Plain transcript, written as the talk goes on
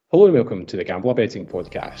Hello and welcome to the Gambler Betting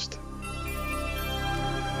Podcast.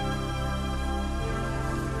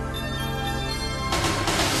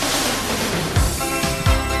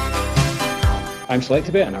 I'm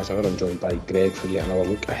Selectibet, and as ever I'm joined by Greg for yet another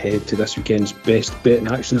look ahead to this weekend's best betting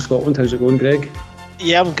action in Scotland. How's it going, Greg?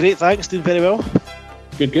 Yeah, I'm great, thanks. Doing very well.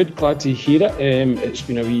 Good. Glad to hear it. It's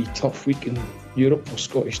been a wee tough week in Europe for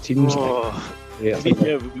Scottish teams. We've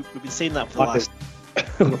been saying that for the last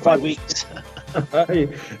 5 weeks.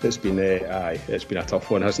 It's been a tough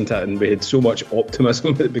one, hasn't it? And we had so much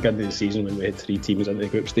optimism at the beginning of the season when we had 3 teams into the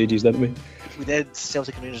group stages, didn't we? We did.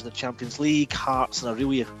 Celtic and Rangers in the Champions League, Hearts in a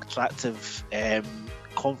really attractive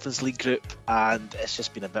Conference League group, and it's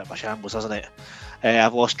just been a bit of a shambles, hasn't it?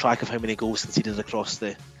 I've lost track of how many goals conceded across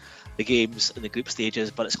the games in the group stages,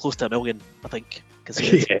 but it's close to 1 million, I think.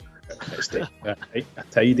 Yeah, it's a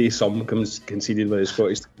tidy sum conceded by the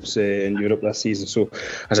Scottish teams in Europe this season. So,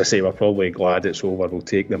 as I say, we're probably glad it's over. We'll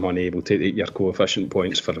take the money, we'll take your coefficient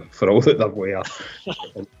points for all that they're worth.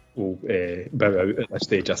 We'll bow out at this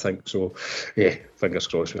stage, I think. So, yeah, fingers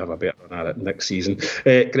crossed we have a better run at it next season.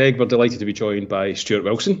 Greg, we're delighted to be joined by Stuart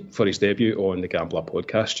Wilson for his debut on the Gambler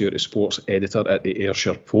Podcast. Stuart is sports editor at the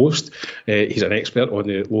Ayrshire Post. He's an expert on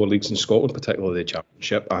the lower leagues in Scotland, particularly the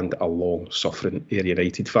Championship, and a long-suffering Ayr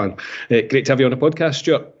United fan. Great to have you on the podcast,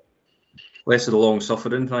 Stuart. Less of the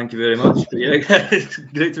long-suffering, thank you very much. But yeah,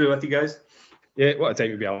 great to be with you guys. Yeah, what a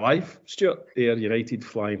time to be alive, Stuart. Ayr United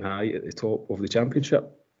flying high at the top of the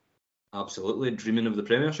Championship. Absolutely, dreaming of the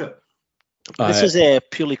Premiership. This is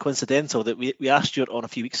purely coincidental that we asked Stuart on a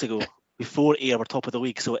few weeks ago before Ayr were top of the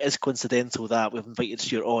league, so it is coincidental that we've invited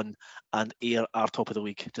Stuart on and Ayr are top of the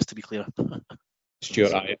league, just to be clear.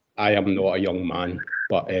 Stuart, I am not a young man,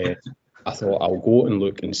 but I thought I'll go and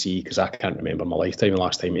look and see, because I can't remember my lifetime the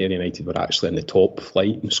last time Ayr United were actually in the top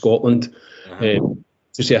flight in Scotland. To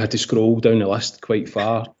say I had to scroll down the list quite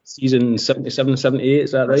far. Season 77, 78,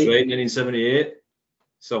 is that right? That's right, 1978.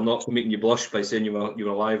 So I'm not making you blush by saying you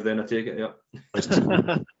were alive then, I take it, yeah.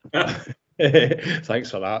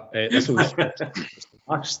 Thanks for that. This was the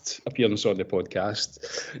last appearance on the podcast,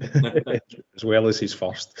 as well as his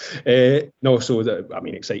first.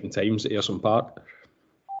 Exciting times at Ayresome Park.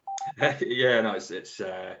 Yeah, no, it's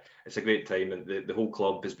a great time, and the whole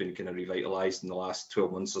club has been kind of revitalised in the last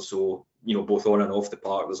 12 months or so. You know, both on and off the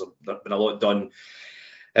park. There's been a lot done.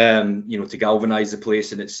 To galvanise the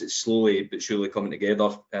place, and it's slowly but surely coming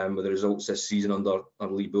together with the results this season under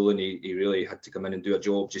Lee Bullen. He really had to come in and do a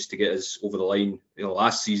job just to get us over the line,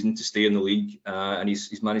 last season to stay in the league, and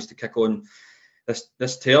he's managed to kick on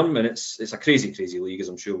this term, and it's a crazy league, as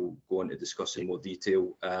I'm sure we'll go on to discuss in more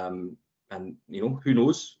detail. And who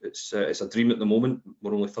knows? It's a dream at the moment.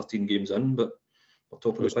 We're only 13 games in, but we're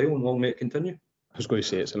top of the pile, and long may it continue. I was going to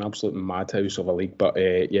say it's an absolute madhouse of a league, but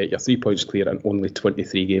you're 3 points clear and only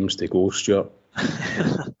 23 games to go, Stuart.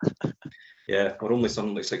 Yeah, we're only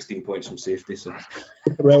something like 16 points from safety. So,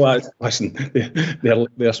 well, listen,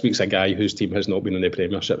 there speaks a guy whose team has not been in the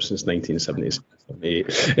Premiership since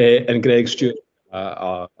 1978. And Greg, Stuart,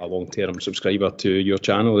 a long-term subscriber to your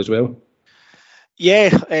channel as well. Yeah,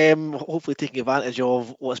 hopefully taking advantage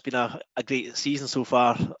of what's been a great season so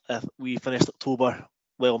far. We finished October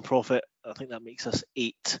well in profit. I think that makes us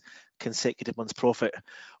 8 consecutive months profit,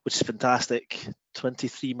 which is fantastic.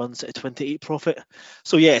 23 months at 28 profit.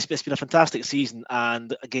 So yeah, it's been a fantastic season,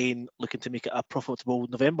 and again, looking to make it a profitable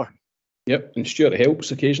November. Yep, and Stuart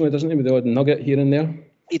helps occasionally, doesn't he, with the odd nugget here and there?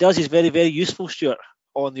 He does. He's very, very useful, Stuart,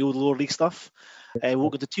 on the old lower league stuff. We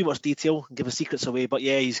won't go into too much detail and give his secrets away, but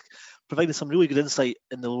yeah, he's providing some really good insight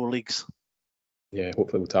in the lower leagues. Yeah,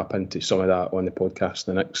 hopefully we'll tap into some of that on the podcast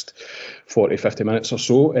in the next 40-50 minutes or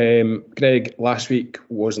so. Greg, last week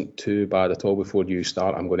wasn't too bad at all. Before you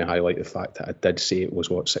start, I'm going to highlight the fact that I did say it was,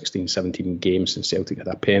 16-17 games since Celtic had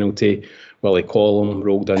a penalty. Willie Collum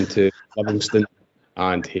rolled into Livingston,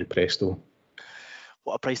 and hey presto.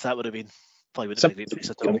 What a price that would have been. Probably wouldn't have been a great price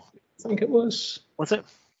at all. I think it was. Was it?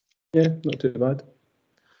 Yeah, not too bad.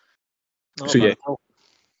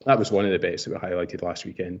 That was one of the bets that we highlighted last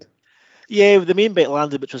weekend. Yeah, the main bet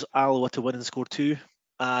landed, which was Alloa to win and score 2,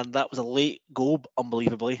 and that was a late goal,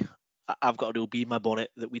 unbelievably. I've got a real bee in my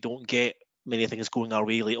bonnet that we don't get many things going our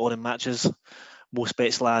way late on in matches. Most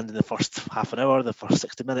bets land in the first half an hour, the first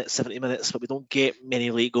 60 minutes, 70 minutes, but we don't get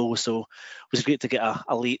many late goals, so it was great to get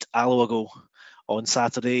a late Alloa goal. On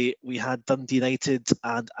Saturday, we had Dundee United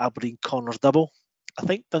and Aberdeen corners double. I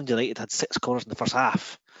think Dundee United had 6 corners in the first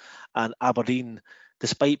half, and Aberdeen,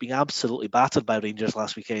 despite being absolutely battered by Rangers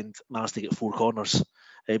last weekend, managed to get 4 corners.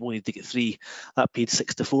 Only needed to get 3. That paid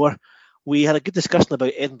 6-4. We had a good discussion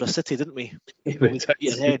about Edinburgh City, didn't we? We When we did.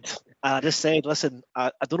 beat ahead. And I just said, listen,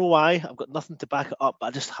 I don't know why, I've got nothing to back it up, but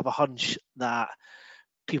I just have a hunch that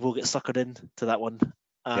people get suckered in to that one,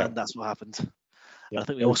 and that's what happened. Yeah. I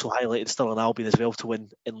think we also highlighted Stirling Albion as well to win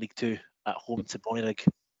in League Two at home to Bonnyrigg.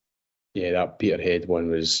 Yeah, that Peterhead one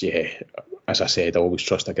was, as I said, I always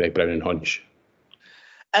trust a Greg Brown hunch.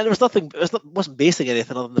 And there was nothing, wasn't basing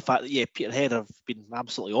anything other than the fact that, Peterhead have been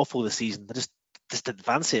absolutely awful this season. They just didn't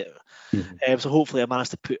fancy it. So hopefully I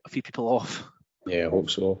managed to put a few people off. Yeah, I hope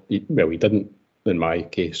so. He didn't in my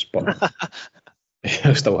case, but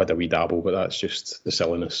I still had a wee dabble, but that's just the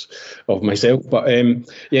silliness of myself. But so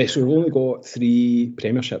we've only got 3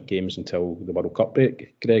 Premiership games until the World Cup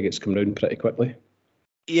break. Greg, it's come round pretty quickly.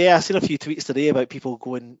 Yeah, I've seen a few tweets today about people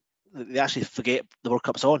going, they actually forget the World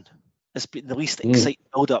Cup's on. It's been the least exciting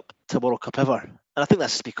build-up to World Cup ever. And I think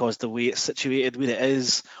that's just because the way it's situated, where it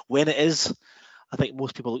is, when it is. I think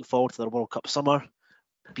most people look forward to the World Cup summer.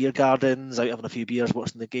 Beer gardens, out having a few beers,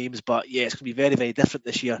 watching the games. But yeah, it's going to be very, very different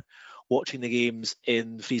this year, watching the games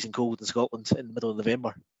in freezing cold in Scotland in the middle of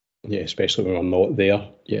November. Yeah, especially when we're not there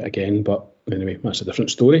yet again. But anyway, that's a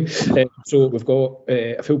different story. So we've got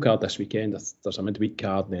a full card this weekend. There's a midweek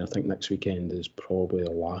card, and then I think next weekend is probably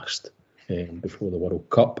the last before the World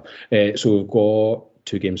Cup. So we've got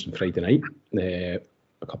 2 games on Friday night,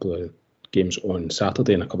 a couple of games on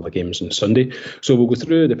Saturday and a couple of games on Sunday. So we'll go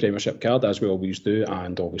through the Premiership card as we always do,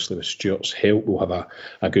 and obviously with Stuart's help we'll have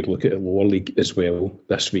a good look at the lower league as well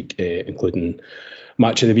this week, including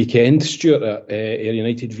match of the weekend, Stuart, at Ayr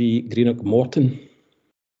United v Greenock Morton.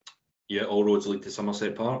 Yeah, all roads lead to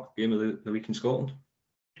Somerset Park, game of the week in Scotland.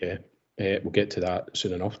 Yeah, we'll get to that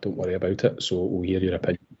soon enough, don't worry about it, so we'll hear your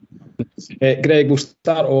opinion. Greg, we'll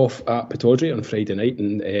start off at Pittodrie on Friday night,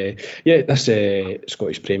 and this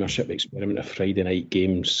Scottish Premiership experiment of Friday night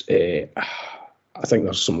games, I think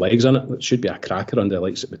there's some legs in it. It should be a cracker under the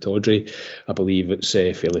lights at Pittodrie. I believe it's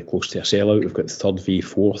fairly close to a sellout. We've got 3rd v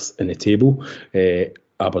 4th in the table.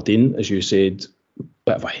 Aberdeen, as you said,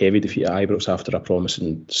 bit of a heavy defeat at Ibrox after a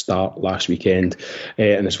promising start last weekend,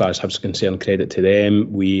 and as far as Hibs are concerned, credit to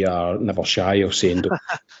them. We are never shy of saying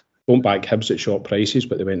don't back Hibs at short prices,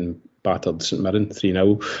 but they went and battered St Mirren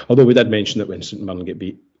 3-0. Although we did mention that when St Mirren get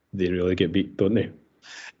beat, they really get beat, don't they?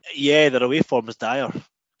 Yeah, their away form is dire.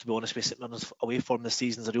 To be honest with St Mirren's away form this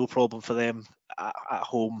season is a real problem for them. At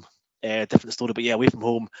home, different story, but yeah, away from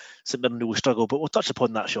home, St Mirren will struggle, but we'll touch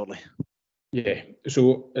upon that shortly. Yeah,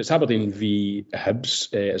 so it's Aberdeen v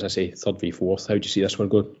Hibs, as I say, 3rd v 4th. How do you see this one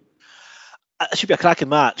going? It should be a cracking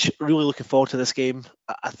match. Really looking forward to this game.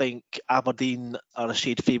 I think Aberdeen are a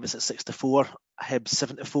shade favourites at 6-4, Hibs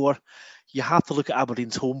 7-4. You have to look at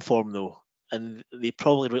Aberdeen's home form though, and they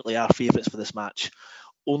probably really are favourites for this match.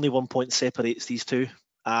 Only 1 point separates these two,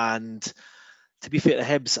 and to be fair to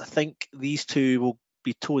Hibs, I think these two will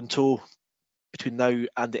be toe and toe between now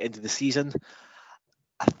and the end of the season.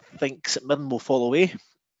 I think St Mirren will fall away.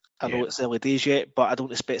 I know it's early days yet, but I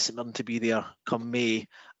don't expect St Mirren to be there come May.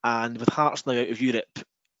 And with Hearts now out of Europe,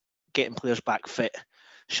 getting players back fit,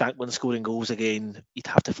 Shankland scoring goals again, you'd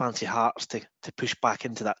have to fancy Hearts to push back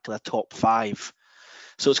into that kind of top 5.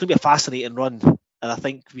 So it's going to be a fascinating run. And I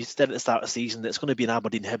think we said at the start of the season that it's going to be an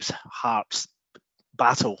Aberdeen Hibs Hearts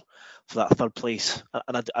battle for that 3rd place.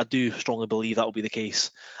 And I do strongly believe that will be the case.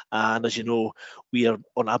 And as you know, we are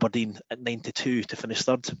on Aberdeen at 9-2 to finish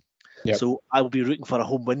 3rd. Yep. So I will be rooting for a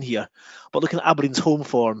home win here. But looking at Aberdeen's home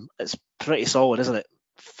form, it's pretty solid, isn't it?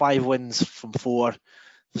 5 wins from 4.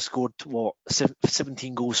 They've scored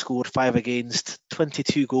 17 goals scored, 5 against,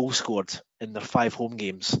 22 goals scored in their 5 home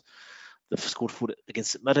games. They've scored 4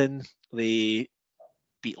 against St Mirren. They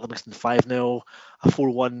beat Livingston 5-0, a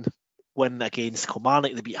 4-1 win against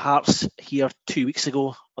Kilmarnock. They beat Hearts here 2 weeks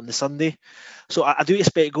ago on the Sunday. So I do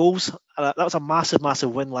expect goals. That was a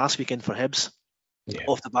massive win last weekend for Hibs. Yeah.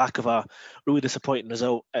 Off the back of a really disappointing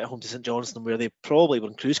result at home to St Johnstone, where they probably were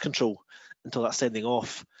in cruise control until that sending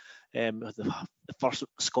off. The first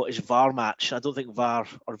Scottish VAR match. I don't think VAR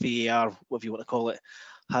or VAR, whatever you want to call it,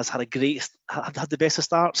 has had had the best of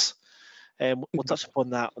starts. We'll touch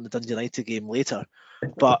upon that on the Dundee United game later.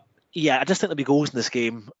 But yeah, I just think there'll be goals in this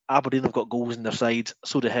game. Aberdeen have got goals in their side,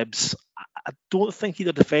 so do Hibs. I don't think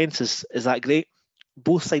either defence is that great.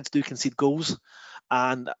 Both sides do concede goals.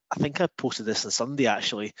 And I think I posted this on Sunday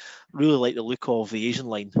actually. Really like the look of the Asian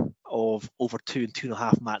line of over 2 and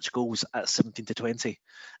 2.5 match goals at 17-20.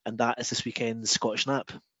 And that is this weekend's Scottish Nap.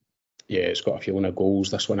 Yeah, it's got a feeling of goals.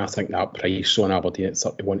 This one, I think that price on Aberdeen at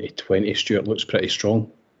 31-20, Stuart, looks pretty strong.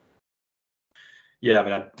 Yeah, I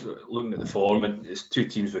mean, looking at the form, it's 2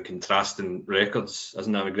 teams with contrasting records,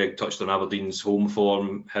 isn't it? Greg touched on Aberdeen's home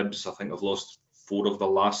form. Hibs, I think, have lost 4 of the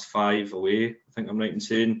last 5 away. I think I'm right in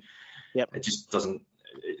saying. Yep. It just doesn't.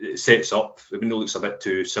 It sets up. I mean, it looks a bit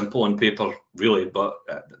too simple on paper, really, but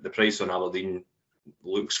the price on Aberdeen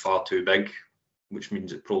looks far too big, which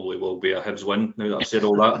means it probably will be a Hibs win. Now that I've said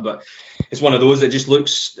all that, but it's one of those that just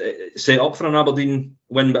looks set up for an Aberdeen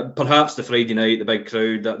win. But perhaps the Friday night, the big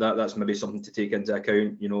crowd, that's maybe something to take into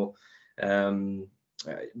account, you know.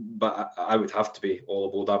 But I would have to be all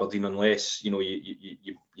aboard Aberdeen unless, you know,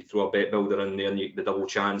 you throw a bet builder in there and the double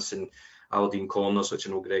chance and Aberdeen corners, which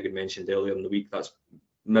I know Greg had mentioned earlier in the week. That's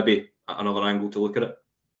maybe another angle to look at it.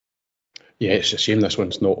 Yeah, it's a shame this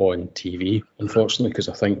one's not on TV, unfortunately, because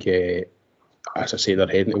I think, as I say, they're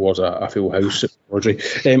heading towards a full house at Rodri.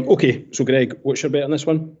 Okay, so Greg, what's your bet on this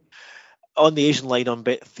one? On the Asian line on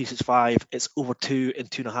Bet365, it's over 2 and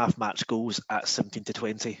 2.5 match goals at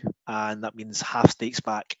 17-20, and that means half stakes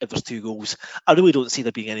back if there's 2 goals. I really don't see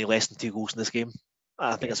there being any less than 2 goals in this game.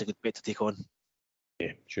 I think that's a good bet to take on.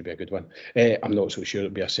 Yeah, should be a good one. I'm not so sure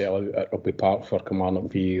it'll be a sellout at Rugby Park for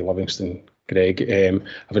Kilmarnock v Livingston, Greg.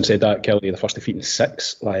 Having said that, Kelly, the first defeat in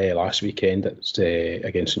 6 last weekend, it's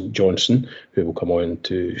against St Johnstone, who will come on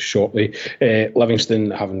to shortly. Livingston,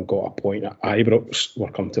 having got a point at Ibrox, were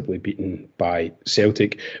comfortably beaten by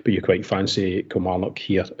Celtic, but you quite fancy Kilmarnock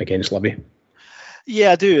here against Livy?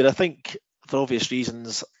 Yeah, I do, and I think for obvious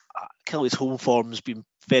reasons, Kelly's home form's been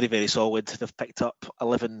very, very solid. They've picked up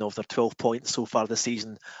 11 of their 12 points so far this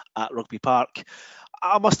season at Rugby Park.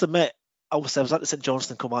 I must admit, I was at the St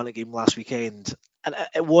Johnstone Kilmarnock game last weekend, and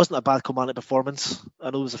it wasn't a bad Kilmarnock performance. I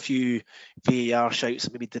know there was a few VAR shouts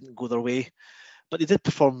that maybe didn't go their way, but they did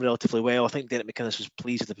perform relatively well. I think Derek McInnes was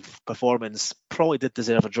pleased with the performance, probably did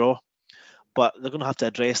deserve a draw, but they're going to have to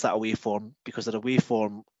address that away form, because their away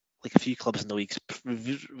form, like a few clubs in the league,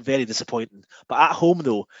 is very disappointing. But at home,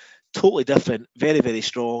 though, totally different, very, very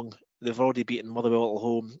strong. They've already beaten Motherwell at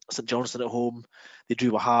home, St Johnstone at home. They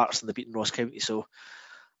drew with Hearts and they've beaten Ross County. So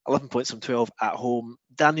 11 points from 12 at home.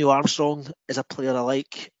 Daniel Armstrong is a player I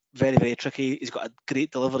like. Very, very tricky. He's got a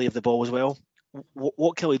great delivery of the ball as well.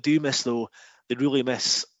 What Kelly do miss, though, they really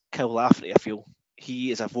miss Kyle Lafferty, I feel.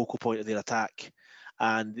 He is a vocal point of their attack.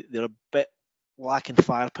 And they're a bit lacking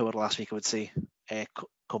firepower last week, I would say,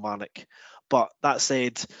 Kilmarnock. But that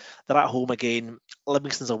said, they're at home again.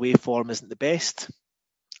 Livingston's away form isn't the best.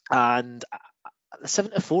 And the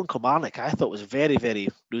 7-4 in Kilmarnock, I thought was very, very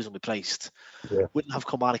reasonably priced. Yeah. Wouldn't have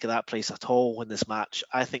Kilmarnock at that price at all in this match.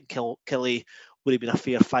 I think Kelly would have been a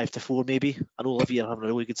fair 5-4 maybe. I know Livy are having a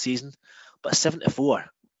really good season, but 7-4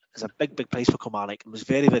 is a big, big price for Kilmarnock and was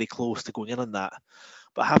very, very close to going in on that.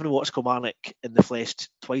 But having watched Kilmarnock in the flesh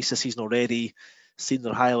twice this season already, seen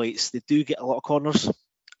their highlights, they do get a lot of corners.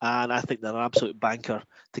 And I think they're an absolute banker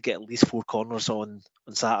to get at least 4 corners on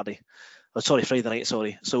Friday night.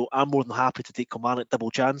 So I'm more than happy to take Kilmarnock double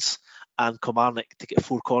chance and Kilmarnock to get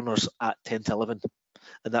 4 corners at 10-11.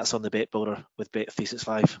 And that's on the bet builder with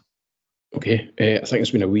Bet365. Okay, I think it's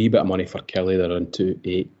been a wee bit of money for Kelly. They're into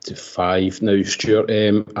 8-5 now. Stuart,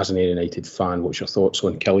 as an Ayr United fan, what's your thoughts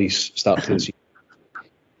on Kelly's start to the season?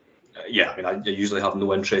 Yeah, I mean, I usually have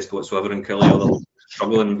no interest whatsoever in Kelly, other than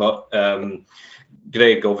struggling, but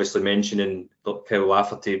Greg obviously mentioning Kyle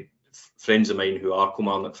Lafferty. Friends of mine who are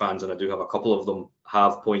Kilmarnock fans, and I do have a couple of them,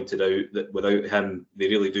 have pointed out that without him, they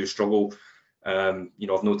really do struggle. I've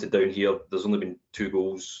noted down here, there's only been 2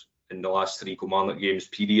 goals in the last 3 Kilmarnock games,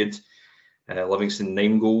 period. Livingston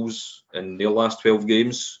 9 goals in their last 12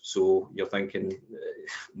 games. So you're thinking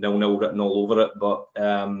 0-0 written all over it. But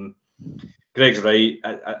Greg's right.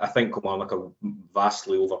 I think Kilmarnock are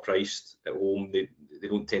vastly overpriced at home. They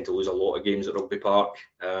don't tend to lose a lot of games at Rugby Park.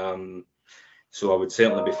 So I would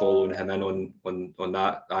certainly be following him in on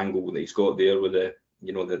that angle that he's got there with the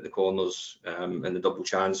corners and the double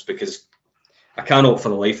chance, because I cannot for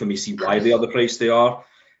the life of me see why they are the price they are.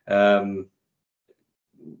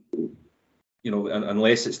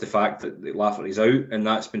 Unless it's the fact that Lafferty's out and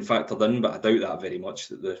that's been factored in, but I doubt that very much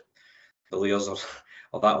that the Layers are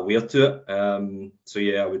that aware to it. So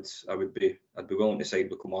yeah, I'd be willing to side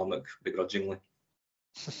with Kilmarnock begrudgingly.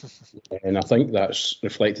 And I think that's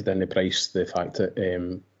reflected in the price, the fact that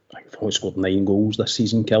I've only scored 9 goals this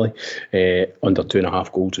season, Kelly. Under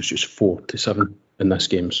 2.5 goals, it's just 4-7 in this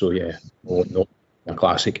game. So yeah, not a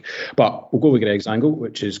classic. But we'll go with Greg's angle,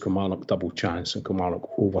 which is Kilmarnock double chance and Kilmarnock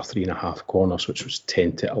over 3.5 corners, which was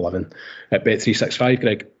 10-11 at Bet365.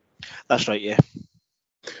 Greg? That's right, yeah.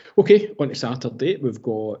 Okay, on to Saturday, we've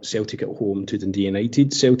got Celtic at home to Dundee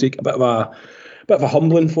United. Celtic, a bit of a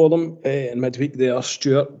humbling for them in midweek there.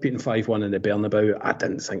 Stuart beating 5-1 in the Bernabeu. I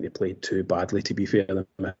didn't think they played too badly, to be fair. They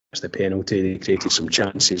missed the penalty, they created some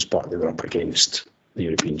chances, but they were up against the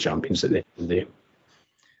European champions at the end of the day.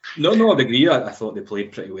 No, I'd agree. I thought they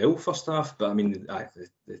played pretty well first half, but I mean,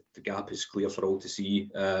 the gap is clear for all to see.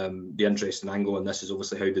 The interesting angle in this is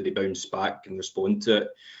obviously how do they bounce back and respond to it.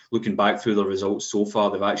 Looking back through the results so far,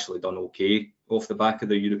 they've actually done okay off the back of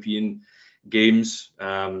the European games.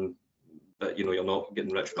 But you're not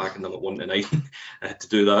getting rich back in them at 1-9 to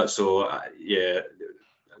do that. So yeah,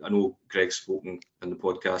 I know Greg's spoken in the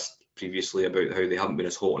podcast previously about how they haven't been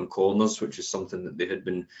as hot on corners, which is something that they had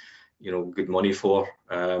been, good money for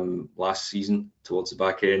last season towards the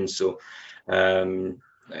back end. So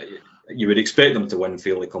you would expect them to win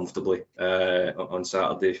fairly comfortably on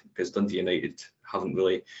Saturday, because Dundee United haven't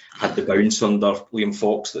really had the bounce under Liam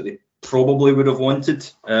Fox that they probably would have wanted.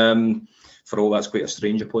 For all, that's quite a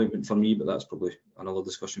strange appointment for me, but that's probably another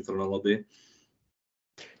discussion for another day.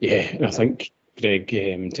 Yeah, I think, Greg,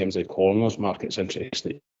 in terms of the corners market, it's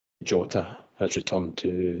interesting that Jota has returned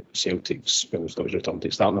to Celtic's, well, he's not returned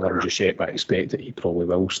to starting 11 just yet, but I expect that he probably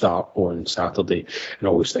will start on Saturday. And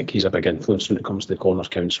I always think he's a big influence when it comes to the corners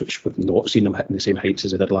counts, which we've not seen him hitting the same heights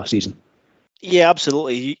as he did last season. Yeah,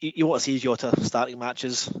 absolutely. You want to see Jota starting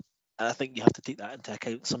matches, and I think you have to take that into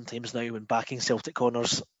account sometimes now when backing Celtic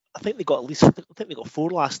corners. I think they got 4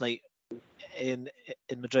 last night in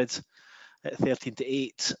Madrid at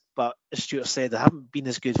 13-8. But as Stuart said, they haven't been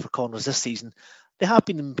as good for corners this season. They have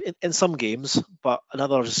been in some games, but in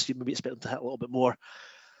others you maybe expect them to hit a little bit more.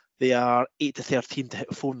 They are 8-13 to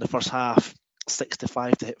hit 4 in the first half,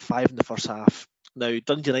 6-5 to hit 5 in the first half. Now,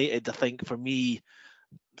 Dundee United, I think for me,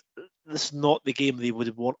 this is not the game they would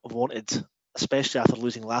have wanted, especially after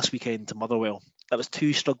losing last weekend to Motherwell. That was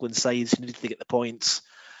 2 struggling sides who needed to get the points.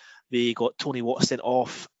 They got Tony Watt sent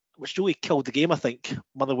off, which really killed the game, I think.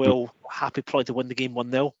 Motherwell happy probably to win the game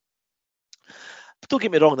 1-0. But don't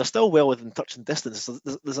get me wrong, they're still well within touching distance.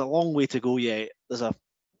 There's a long way to go yet. There's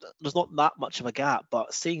not that much of a gap.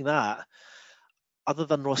 But saying that, other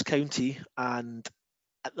than Ross County and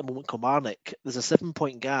at the moment Kilmarnock, there's a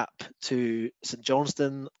 7-point gap to St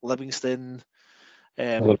Johnstone, Livingston,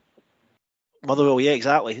 Motherwell. Yeah,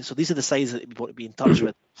 exactly. So these are the sides that we want to be in touch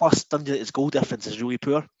with. Plus, Dundee United's goal difference is really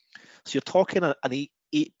poor. So you're talking an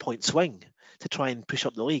 8-point swing to try and push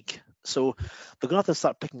up the league. So they're going to have to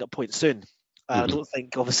start picking up points soon. I don't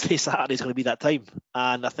think, obviously, Saturday's going to be that time.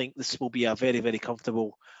 And I think this will be a very, very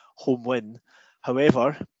comfortable home win.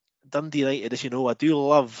 However, Dundee United, as you know, I do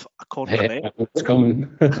love a corner. It's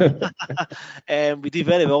coming. We do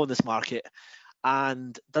very well in this market.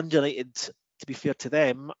 And Dundee United, to be fair to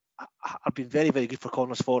them, have been very, very good for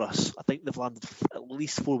corners for us. I think they've landed at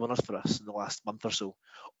least 4 winners for us in the last month or so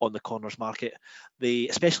on the corners market. They,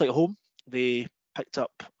 especially at home, they picked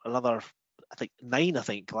up another, 9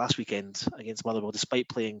 last weekend against Motherwell, despite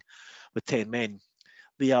playing with 10 men.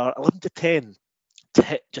 They are 11-10 to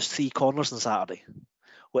hit just 3 corners on Saturday,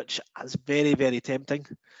 which is very, very tempting.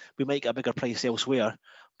 We might get a bigger price elsewhere,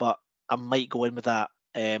 but I might go in with that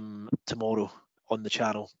tomorrow on the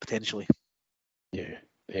channel, potentially. Yeah.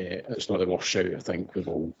 It's not the worst shout. I think we've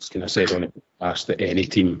all kind of said on it past that any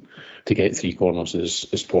team to get 3 corners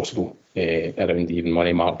is possible around the even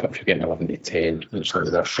money mark. But if you're getting 11-10, it's not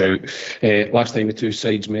the worst shout. Last time the two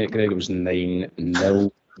sides met, Greg, it was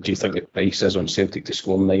 9-0. Do you think the price is on Celtic to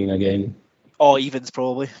score 9 again? Oh, evens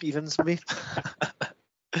probably. Evens for me.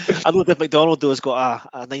 I know that McDonald though has got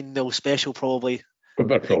a 9-0 special probably.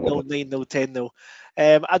 9-0, 10-0.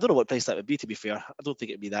 I don't know what price that would be, to be fair. I don't think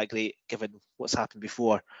it'd be that great given what's happened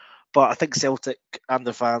before. But I think Celtic and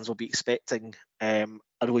their fans will be expecting a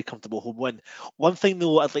really comfortable home win. One thing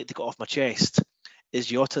though I'd like to get off my chest is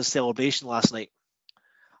Jota's celebration last night.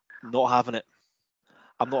 Not having it.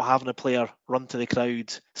 I'm not having a player run to the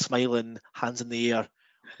crowd, smiling, hands in the air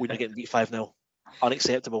when you're getting beat 5-0.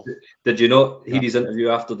 Unacceptable. Did you not hear his interview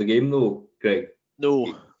after the game though, Greg?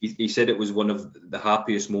 No. He said it was one of the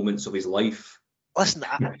happiest moments of his life. Listen,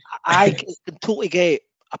 I can totally get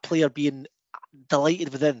a player being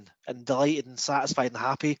delighted within and delighted and satisfied and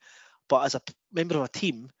happy, but as a member of a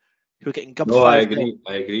team who are getting gubbed, I agree.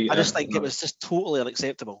 I just think it was just totally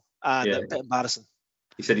unacceptable and a bit embarrassing.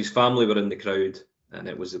 He said his family were in the crowd and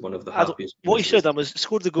it was one of the happiest. What he should have done was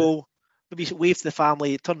scored the goal, maybe waved to the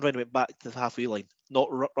family, turned around and went back to the halfway line, not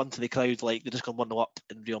run to the crowd like they're just going 1-0 up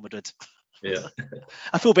in Real Madrid. Yeah.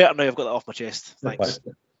 I feel better now. I've got that off my chest. Thanks.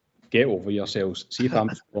 Get over yourselves. See if I'm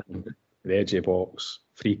scoring the edge of the box,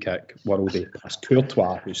 free kick, worldie. That's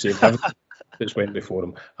Courtois who saved everything that's went before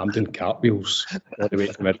him. I'm doing cartwheels all the way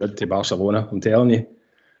from Madrid to Barcelona. I'm telling you.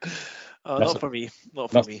 Not for me. Not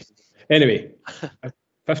for me. Anyway,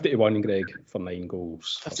 50-1, Greg, for 9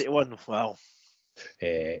 goals. 50-1. Wow.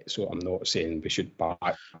 So I'm not saying we should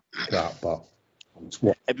back that, but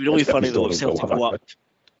it'd be really funny though if Celtic go up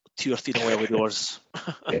 2 or 3 early doors.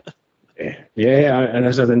 Yeah, and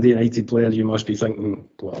as a Dundee United player, you must be thinking,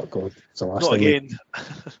 oh God, it's the last Not thing. again.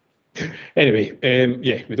 Anyway,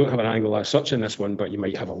 yeah, we don't have an angle as such in this one, but you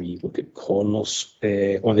might have a wee look at corners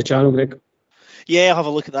on the channel, Greg. Yeah, I'll have a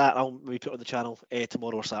look at that. I'll maybe put it on the channel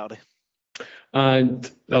tomorrow or Saturday. And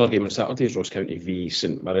the other game on Saturday is Ross County v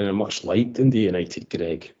St Mirren, and much like Dundee United,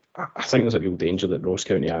 Greg, I think there's a real danger that Ross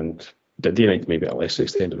County and Dundee United, maybe at a less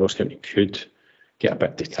extent, but Ross County could get a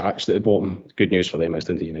bit detached at the bottom. Good news for them is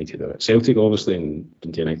Dundee United are at Celtic, obviously, and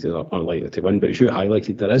Dundee United are unlikely to win. But as you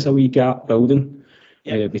highlighted, there is a wee gap building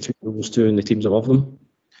between those two and the teams above them.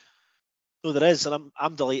 No, there is, and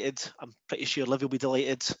I'm delighted. I'm pretty sure Livy will be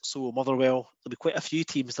delighted. So will Motherwell. There'll be quite a few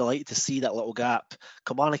teams delighted to see that little gap.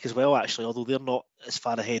 Kilmarnock as well, actually, although they're not as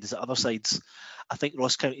far ahead as the other sides. I think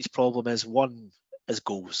Ross County's problem is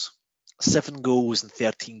goals. 7 goals in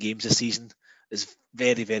 13 games this season is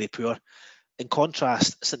very, very poor. In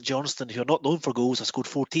contrast, St Johnstone, who are not known for goals, have scored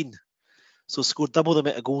 14. So scored double the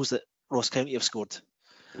amount of goals that Ross County have scored.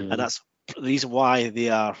 And that's the reason why they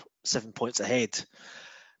are 7 points ahead.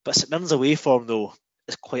 But St Mirren's away form, though,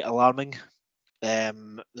 is quite alarming.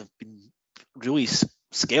 They've been really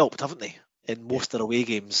scalped, haven't they, in most of their away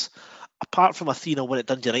games? Apart from a 3-0 win at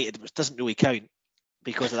Dundee United, which doesn't really count,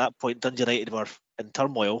 because at that point Dundee United were in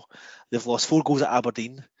turmoil. They've lost 4 goals at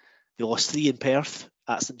Aberdeen. They lost 3 in Perth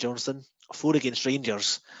at St Johnstone, 4 against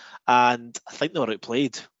Rangers, and I think they were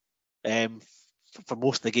outplayed for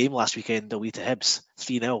most of the game last weekend away to Hibs,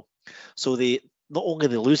 3-0. So they not only are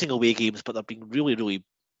they losing away games, but they're being really, really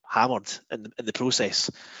hammered in the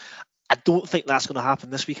process. I don't think that's going to happen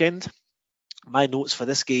this weekend. My notes for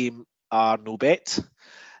this game are no bet.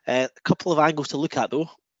 A couple of angles to look at, though.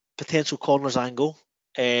 Potential corners angle,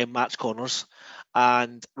 match corners,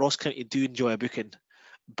 and Ross County do enjoy a booking.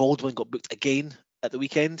 Baldwin got booked again at the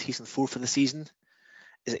weekend. He's in 4th of the season.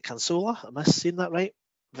 Is it Cansola? Am I saying that right?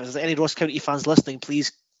 If there's any Ross County fans listening,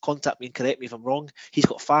 please contact me and correct me if I'm wrong. He's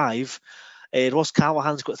got 5. Ross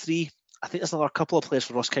Callahan's got 3. I think there's another couple of players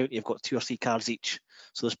for Ross County have got 2 or 3 cards each.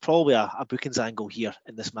 So there's probably a bookings angle here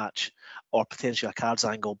in this match, or potentially a cards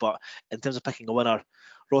angle. But in terms of picking a winner,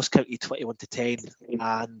 Ross County 21-10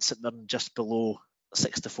 and St Mirren just below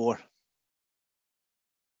 6-4.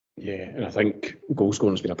 Yeah, and I think goal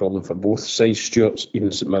scoring has been a problem for both sides, Stuart.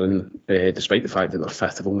 Even St Mirren, despite the fact that they're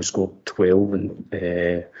 5th, have only scored 12 in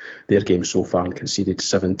their games so far and conceded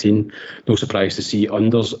 17. No surprise to see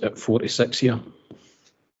unders at 46 here.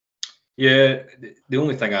 Yeah, the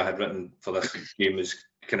only thing I had written for this game was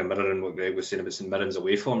kind of mirroring what Greg was saying about St Mirren's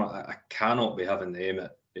away form. I cannot be having them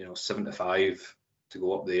at 7-5 to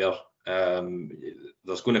go up there.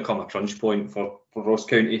 There's going to come a crunch point for Ross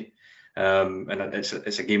County, and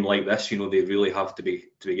it's a game like this. They really have to be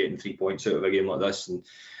getting 3 points out of a game like this,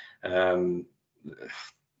 and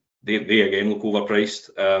they again look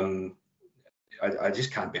overpriced. I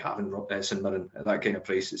just can't be having St Mirren at that kind of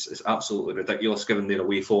price. It's absolutely ridiculous given their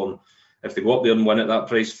away form. If they go up there and win at that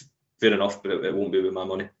price, fair enough, but it won't be with my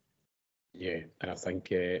money. Yeah, and I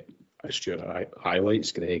think as Stuart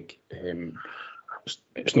highlights, Greg,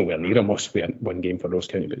 it's nowhere near a must-win game for Ross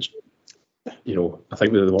County. But I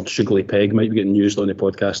think the word "sugary peg" might be getting used on the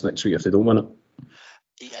podcast next week if they don't win it.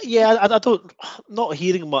 Yeah, I don't. Not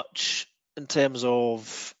hearing much in terms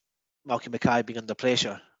of Malky Mackay being under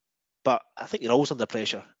pressure, but I think you're always under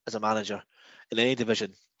pressure as a manager in any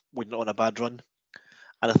division when you're not on a bad run.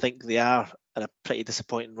 And I think they are in a pretty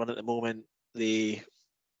disappointing run at the moment. They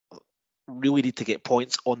really need to get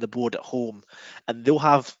points on the board at home, and they'll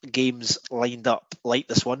have games lined up like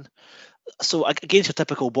this one. So against your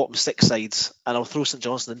typical bottom 6 sides, and I'll throw St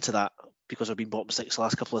Johnstone into that because they've been bottom 6 the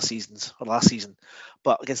last couple of seasons, or last season.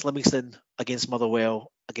 But against Livingston, against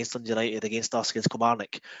Motherwell, against Dundee United, against us, against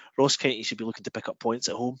Kilmarnock, Ross County should be looking to pick up points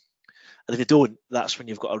at home. And if they don't, that's when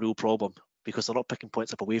you've got a real problem, because they're not picking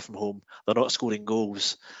points up away from home. They're not scoring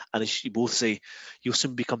goals. And as you both say, you'll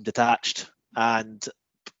soon become detached. And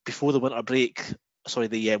before the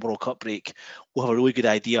the World Cup break, we'll have a really good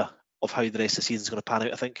idea of how the rest of the season is going to pan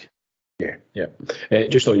out, I think. Yeah.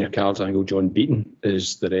 Just on your cards angle, John Beaton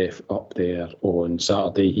is the ref up there on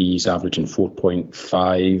Saturday. He's averaging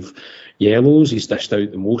 4.5 yellows. He's dished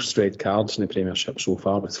out the most red cards in the Premiership so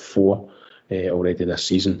far with 4. Already this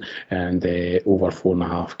season, and over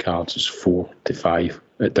 4.5 cards is 4-5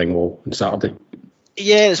 at Dingwall on Saturday.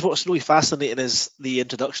 Yeah, what's really fascinating is the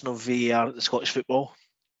introduction of VAR at the Scottish football.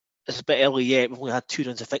 It's a bit early yet. We've only had 2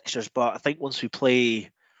 rounds of fixtures, but I think once we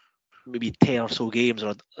play maybe 10 or so games,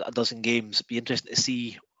 or a dozen games, it'd be interesting to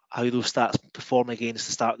see how those stats perform against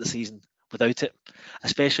the start of the season without it,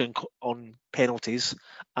 especially on penalties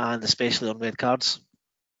and especially on red cards.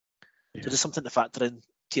 Yeah. So there's something to factor in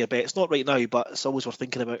tier bets. Not right now, but it's always worth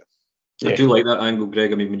thinking about. I do like that angle,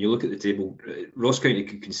 Greg. I mean, when you look at the table, Ross County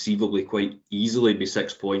could conceivably quite easily be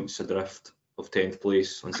 6 points adrift of 10th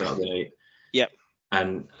place on Saturday night. Yep.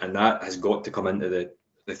 And that has got to come into the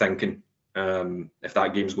thinking if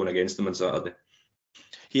that game's going against them on Saturday.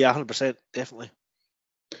 Yeah, 100%, definitely.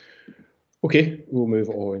 Okay, we'll move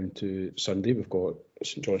on to Sunday. We've got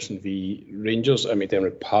St Johnstone v Rangers at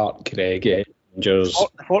McDiarmid Park. Greg, Rangers.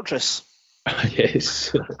 The Fortress.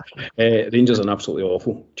 Yes. Rangers are an absolutely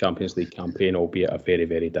awful Champions League campaign, albeit a very,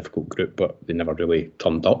 very difficult group, but they never really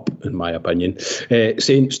turned up, in my opinion.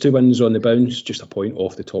 Saints, 2 wins on the bounce, just a point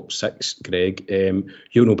off the top 6. Greg,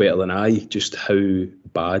 you'll know better than I just how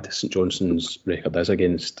bad St Johnstone's record is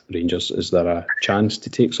against Rangers. Is there a chance to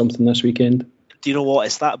take something this weekend? Do you know what?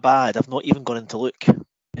 It's that bad. I've not even gone in to look.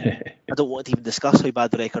 I don't want to even discuss how bad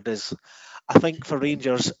the record is. I think for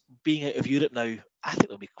Rangers, being out of Europe now, I think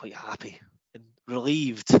they'll be quite happy and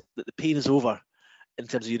relieved that the pain is over in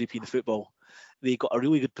terms of European football. They got a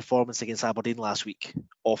really good performance against Aberdeen last week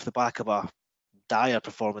off the back of a dire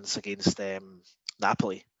performance against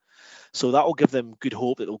Napoli. So that will give them good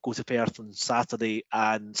hope that they'll go to Perth on Sunday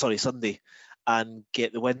and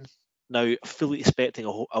get the win. Now, fully expecting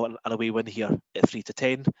an away win here at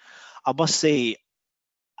 3-10. I must say,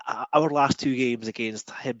 our last 2 games against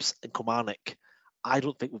Hibs and Kilmarnock, I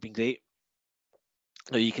don't think we've been great.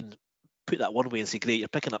 Now, you can put that one way and say, great, you're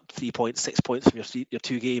picking up 3 points, 6 points from your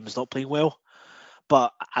 2 games, not playing well.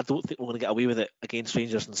 But I don't think we're going to get away with it against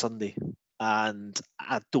Rangers on Sunday. And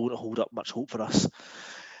I don't hold up much hope for us.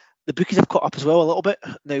 The bookies have caught up as well a little bit.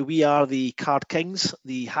 Now, we are the card kings,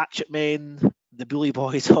 the hatchet men, the bully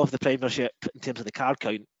boys of the Premiership in terms of the card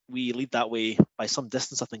count. We lead that way by some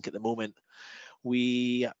distance, I think, at the moment.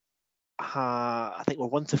 I think we're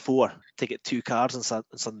 1-4 to get 2 cards on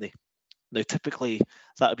Sunday. Now, typically,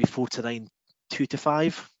 that would be 4-9,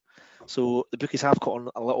 2-5. So the bookies have caught on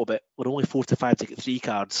a little bit. We're only 4-5 to get 3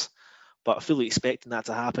 cards, but fully expecting that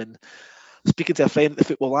to happen. Speaking to a friend at the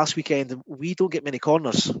football last weekend, we don't get many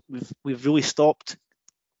corners. We've really stopped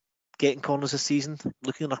getting corners this season.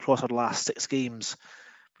 Looking across our last 6 games,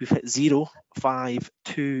 we've hit 0, 5,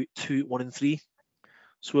 2, 2, 1 and 3.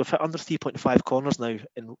 So we've hit under 3.5 corners now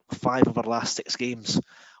in 5 of our last 6 games,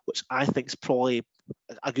 which I think is probably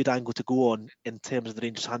a good angle to go on in terms of the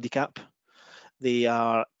Rangers handicap. They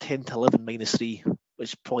are 10-11 -3,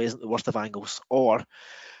 which probably isn't the worst of angles. Or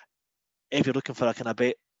if you're looking for a kind of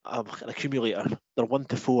bet, an accumulator, they're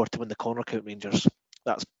 1-4 to win the corner count, Rangers.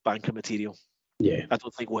 That's banker material. Yeah. I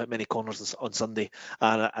don't think we'll hit many corners on Sunday,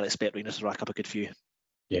 and I expect Rangers to rack up a good few.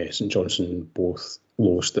 Yeah, St Johnstone both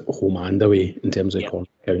lowest at home and away in terms of corner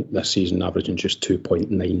count this season, averaging just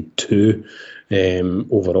 2.92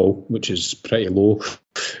 overall, which is pretty low.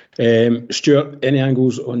 Stuart, any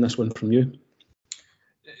angles on this one from you?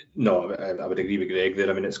 No, I would agree with Greg there.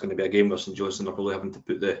 I mean, it's going to be a game where St Johnstone are probably having to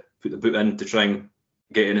put the boot in to try and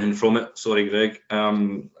get anything from it. Sorry, Greg.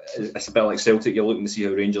 It's a bit like Celtic. You're looking to see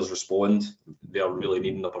how Rangers respond. They are really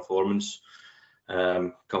needing a performance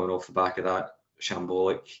coming off the back of that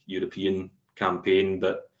shambolic European campaign.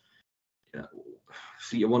 But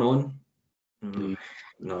 3-1 on?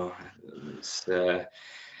 No. It's, I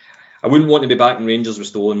wouldn't want to be backing Rangers with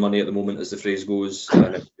stolen money at the moment, as the phrase goes.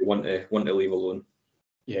 And if they want to leave alone.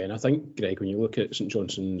 Yeah, and I think, Greg, when you look at St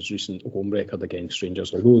Johnstone's recent home record against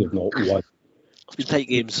Rangers, although they've not won, it's been tight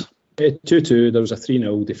games. 2-2, there was a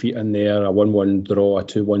 3-0 defeat in there, a 1-1 draw, a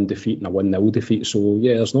 2-1 defeat, and a 1-0 defeat. So,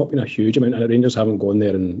 yeah, there's not been a huge amount. And Rangers haven't gone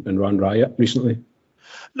there and run riot recently.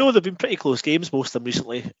 No, they've been pretty close games, most of them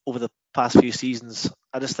recently, over the past few seasons.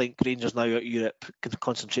 I just think Rangers now out of Europe can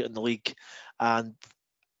concentrate on the league, and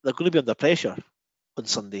they're going to be under pressure on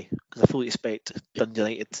Sunday, because I fully expect Dundee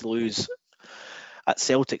United to lose at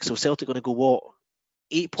Celtic. So Celtic going to go, what,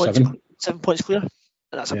 8 points? 7 points clear?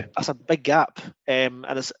 And that's a big gap, and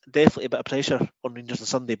it's definitely a bit of pressure on Rangers on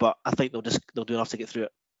Sunday. But I think they'll do enough to get through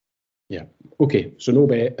it. Yeah. Okay. So no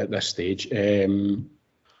bet at this stage.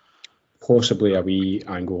 Possibly a wee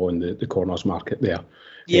angle on the corners market there.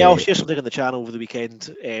 Yeah, I'll share something on the channel over the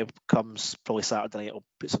weekend. Comes probably Saturday night. I'll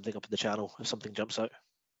put something up on the channel if something jumps out.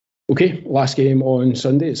 Okay, last game on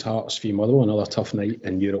Sunday is Hearts v Motherwell, another tough night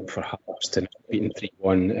in Europe for Hearts, to beating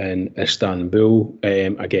 3-1 in Istanbul.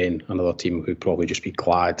 Again, another team who'd probably just be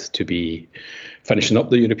glad to be finishing up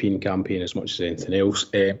the European campaign as much as anything else.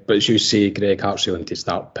 But as you say, Greg, Hearts are going to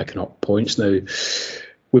start picking up points now.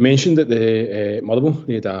 We mentioned that the Motherwell,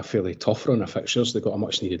 they had a fairly tough run of fixtures. They got a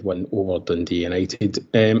much needed win over Dundee United.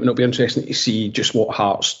 And it'll be interesting to see just what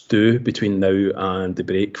Hearts do between now and the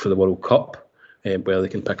break for the World Cup. Where they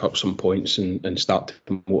can pick up some points and start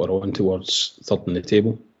to motor on towards third in the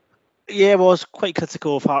table. Yeah, I was quite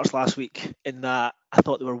critical of Hearts last week in that I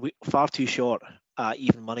thought they were far too short at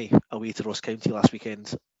even money away to Ross County last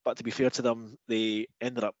weekend. But to be fair to them, they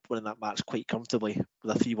ended up winning that match quite comfortably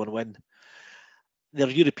with a 3-1 win. Their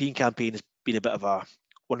European campaign has been a bit of a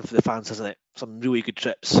one for the fans, hasn't it? Some really good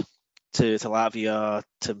trips to Latvia,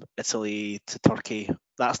 to Italy, to Turkey.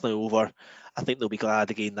 That's now over. I think they'll be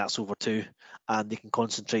glad again that's over too, and they can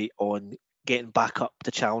concentrate on getting back up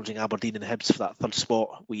to challenging Aberdeen and Hibs for that third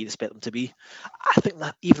spot where you expect them to be. I think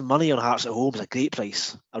that even money on Hearts at home is a great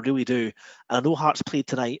price. I really do. And I know Hearts played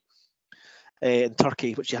tonight in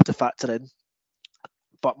Turkey, which you have to factor in.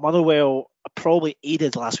 But Motherwell probably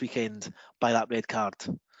aided last weekend by that red card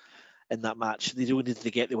in that match. They really needed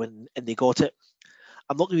to get the win, and they got it.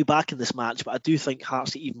 I'm not going to be back in this match, but I do think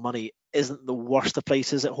Hearts at even money isn't the worst of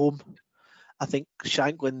prices at home. I think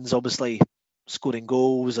Shanklin's obviously scoring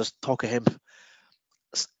goals. There's talk of him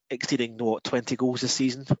exceeding 20 goals this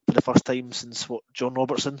season for the first time since John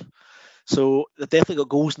Robertson. So they've definitely got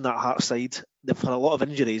goals in that Hearts side. They've had a lot of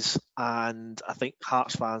injuries, and I think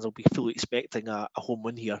Hearts fans will be fully expecting a home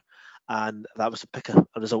win here. And if that was to pick a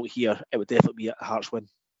result here, it would definitely be a Hearts win.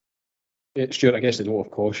 Yeah, Stuart, I guess the note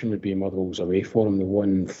of caution would be Motherwell's away form. They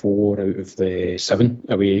won 4 out of the 7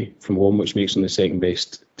 away from home, which makes them the second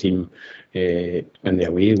best team in the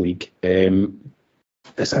away league.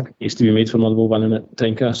 Is that a case to be made for Motherwell winning at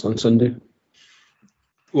Tynecastle on Sunday?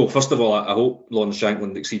 Well, first of all, I hope Lawrence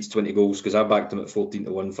Shankland exceeds 20 goals because I backed him at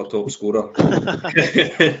 14-1 for top scorer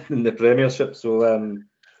in the Premiership. So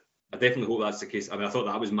I definitely hope that's the case. I mean, I thought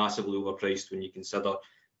that was massively overpriced when you consider,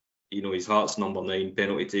 his Hearts number 9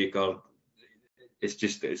 penalty taker.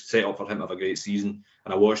 It's set up for him to have a great season.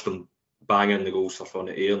 And I watched him bang in the goals for fun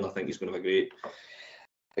at Ayr, and I think he's going to have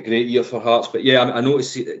a great year for Hearts. But yeah, I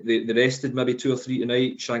noticed they rested maybe 2 or 3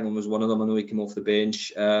 tonight. Shankland was one of them. I know he came off the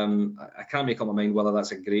bench. I can't make up my mind whether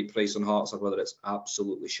that's a great price on Hearts or whether it's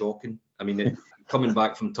absolutely shocking. I mean, coming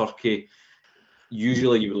back from Turkey,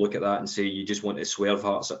 usually you would look at that and say you just want to swerve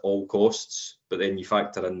Hearts at all costs. But then you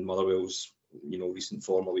factor in Motherwell's, recent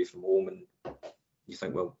form away from home, and you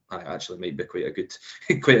think, well, that actually might be quite a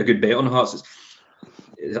good bet on Hearts.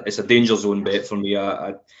 It's a danger zone bet for me.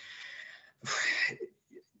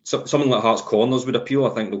 Something like Hearts corners would appeal.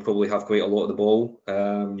 I think they'll probably have quite a lot of the ball.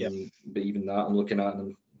 But even that, I'm looking at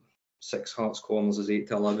them. 6 Hearts corners is 8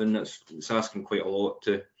 to 11. It's asking quite a lot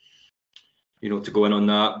to go in on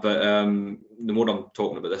that. But the more I'm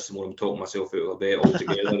talking about this, the more I'm talking myself out of a bet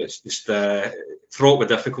altogether. It's just fraught with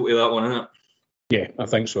difficulty, that one, isn't it? Yeah, I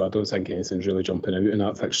think so. I don't think anything's really jumping out in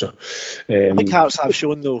that fixture. I think Hearts have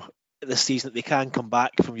shown, though, this season that they can come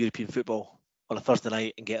back from European football on a Thursday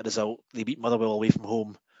night and get a result. They beat Motherwell away from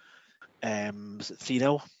home. Was it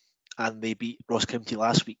 3-0? And they beat Ross County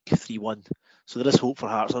last week 3-1. So there is hope for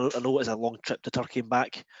Hearts. I know it's a long trip to Turkey and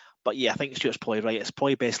back. But yeah, I think Stuart's probably right. It's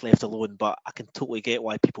probably best left alone. But I can totally get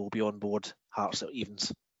why people will be on board Hearts at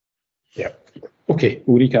evens. Yeah. Okay,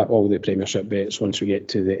 we'll recap all the Premiership bets once we get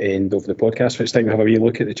to the end of the podcast. It's time to have a wee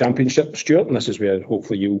look at the Championship, Stuart, and this is where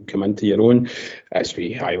hopefully you'll come into your own. As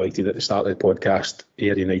we highlighted at the start of the podcast,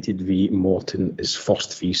 Ayr United v Morton is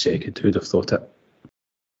first v second. Who'd have thought it?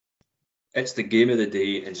 It's the game of the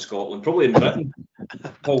day in Scotland, probably in Britain,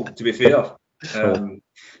 Paul, to be fair.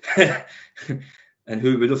 And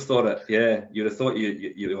who would have thought it? Yeah, you'd have thought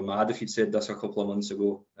you were mad if you'd said this a couple of months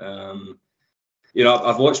ago.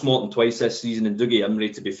 I've watched Morton twice this season, and Dougie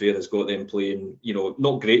Imrie, to be fair, has got them playing,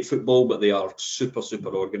 not great football, but they are super,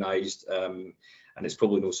 super organised. And it's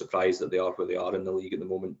probably no surprise that they are where they are in the league at the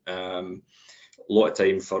moment. A lot of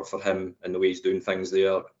time for him and the way he's doing things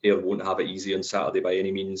there. Ayr won't have it easy on Saturday by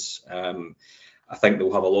any means. I think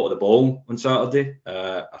they'll have a lot of the ball on Saturday.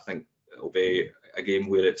 I think it'll be a game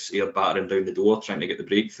where it's Ayr battering down the door, trying to get the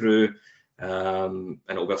breakthrough. And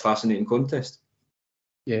it'll be a fascinating contest.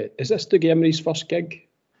 Yeah, is this Dougie Imrie's first gig?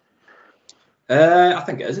 I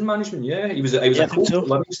think it is in management. Yeah, he was a coach at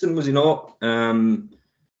Livingston, was he not? And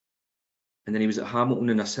then he was at Hamilton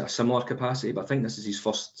in a similar capacity. But I think this is his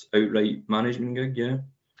first outright management gig.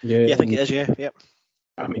 Yeah, I think it is. Yeah.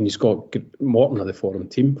 I mean, he's got Morton are the forum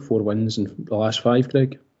team, 4 wins in the last 5.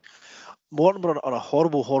 Greg. Morton were on a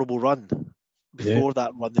horrible run. Before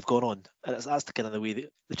that run they've gone on, and that's the kind of the way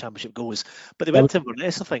the Championship goes. But they went to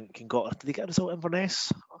Inverness, I think, and did they get a result at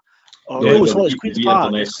Inverness? It's Queen's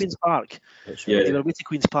Park. It's Queen's Park. Yeah. They were away to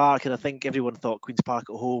Queen's Park, and I think everyone thought Queen's Park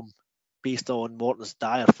at home, based on Morton's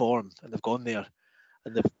dire form, and they've gone there,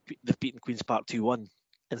 and they've beaten Queen's Park 2-1,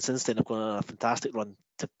 and since then they've gone on a fantastic run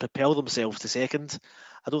to propel themselves to second.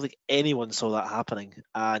 I don't think anyone saw that happening,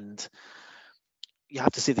 and you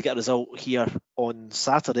have to say they get a result here on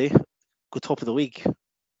Saturday. Go top of the league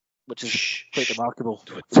which is quite remarkable.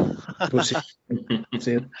 I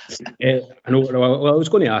know. Well, I was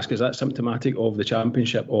going to ask: is that symptomatic of the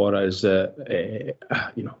Championship, or is how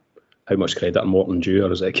much credit are Morton due,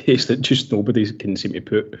 or is it a case that just nobody can seem to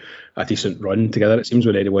put a decent run together? It seems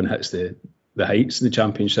when anyone hits the heights of the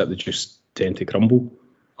Championship, they just tend to crumble.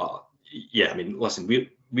 Yeah, I mean, listen, we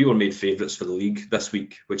were made favourites for the league this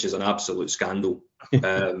week, which is an absolute scandal.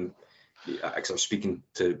 I was speaking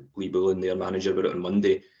to Lee Bullen, their manager, about it on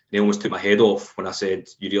Monday, and he almost took my head off when I said,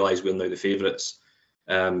 "You realise we're now the favourites?"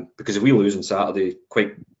 Because if we lose on Saturday,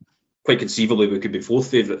 quite conceivably we could be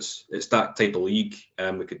fourth favourites. It's that type of league.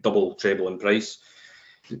 We could double, treble in price.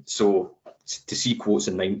 So to see quotes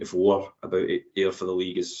in 94 about Ayr for the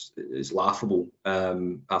league is laughable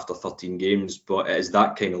after 13 games. But it is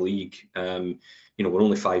that kind of league. We're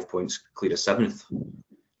only 5 points clear of 7th.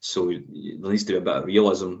 So there needs to be a bit of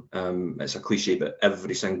realism. It's a cliche, but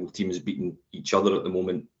every single team is beating each other at the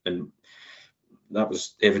moment. And that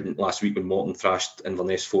was evident last week when Morton thrashed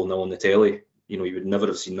Inverness 4-0 on the telly. You would never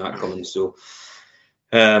have seen that coming. So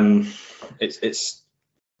it's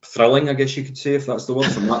thrilling, I guess you could say, if that's the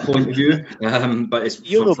word, from that point of view. But it's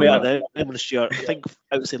you'll know better than Stuart. I think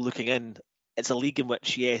outside looking in, it's a league in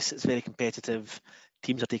which, yes, it's very competitive.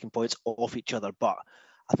 Teams are taking points off each other, but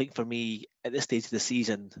I think for me, at this stage of the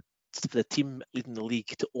season, for the team leading the league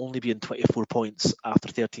to only be in 24 points after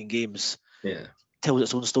 13 games tells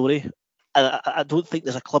its own story. I don't think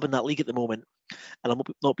there's a club in that league at the moment, and I'm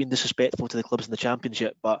not being disrespectful to the clubs in the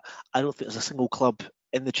Championship, but I don't think there's a single club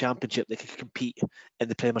in the Championship that could compete in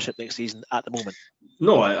the Premiership next season at the moment.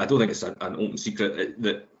 No, I don't think it's an open secret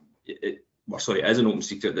that it is an open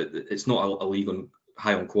secret that it's not a league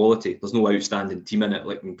high on quality. There's no outstanding team in it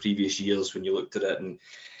like in previous years when you looked at it and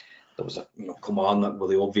there was Command that were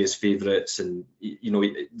the obvious favourites, and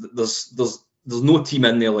there's no team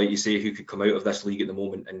in there, like you say, who could come out of this league at the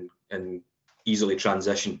moment and easily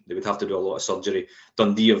transition. They would have to do a lot of surgery.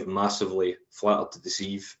 Dundee have massively flattered to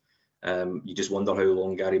deceive. You just wonder how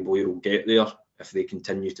long Gary Boyer will get there if they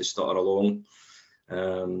continue to stutter along.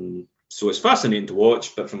 So it's fascinating to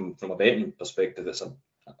watch, but from a betting perspective, it's a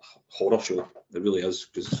horror show. It really is,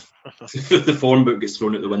 because the form book gets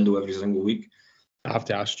thrown out the window every single week. I have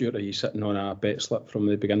to ask you, are you sitting on a bet slip from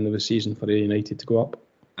the beginning of the season for United to go up?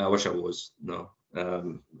 I wish I was. No,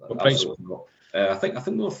 absolutely not. I think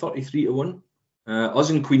they were 33-1. Us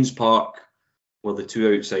in Queen's Park were the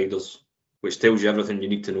two outsiders, which tells you everything you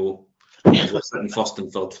need to know. We're sitting first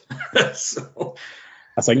and third. So,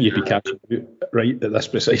 I think you'd be catching right at this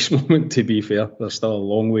precise moment, to be fair. There's still a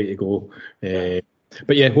long way to go.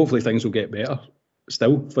 But yeah, hopefully things will get better.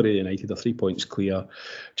 Still, for United, they're 3 points clear.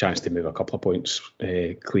 Chance to move a couple of points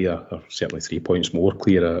clear, or certainly 3 points more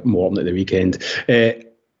clear at Morton at the weekend.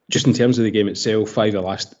 Just in terms of the game itself, 5 of the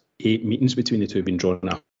last 8 meetings between the two have been drawn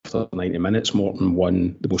after 90 minutes. Morton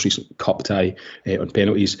won the most recent cup tie on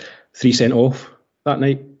penalties. 3 sent off that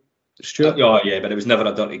night. Stuart? Yeah, but it was never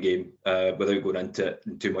a dirty game. Without going into it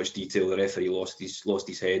in too much detail, the referee lost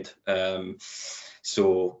his head.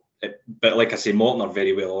 But like I say, Morton are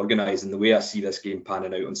very well organised, and the way I see this game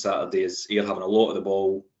panning out on Saturday is Ayr having a lot of the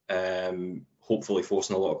ball, hopefully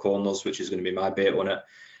forcing a lot of corners, which is going to be my bet on it.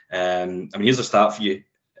 Here's a stat for you.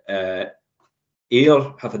 Ayr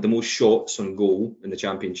have had the most shots on goal in the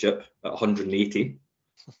Championship at 180,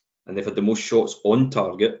 and they've had the most shots on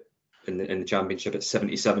target in the Championship at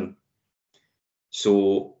 77.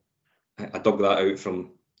 So I dug that out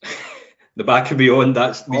from the back and beyond.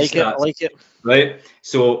 That's these stats. I like it. Right.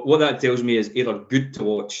 So what that tells me is Ayr are good to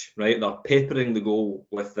watch. Right. They're peppering the goal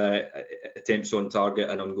with attempts on target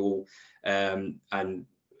and on goal. And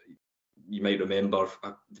you might remember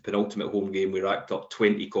the penultimate home game, we racked up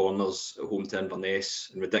 20 corners at home to Inverness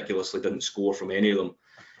and ridiculously didn't score from any of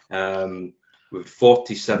them. We've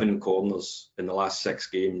 47 corners in the last 6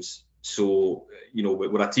 games. So,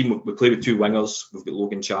 we're a team, we play with 2 wingers. We've got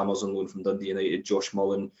Logan Chalmers on loan from Dundee United, Josh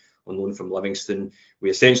Mullen on loan from Livingston. We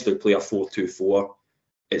essentially play a 4-2-4.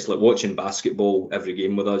 It's like watching basketball every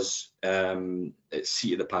game with us. It's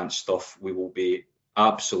seat of the pants stuff. We will be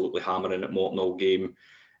absolutely hammering at Morton all game.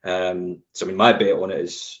 My bet on it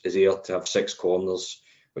is Ayr to have 6 corners,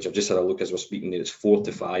 which I've just had a look as we're speaking there. It's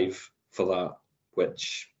 4-5 for that,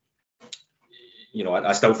 which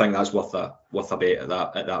I still think that's worth a bet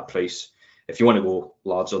at that price. If you want to go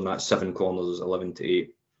larger than that, 7 corners is 11-8.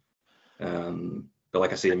 But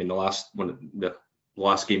like I say, the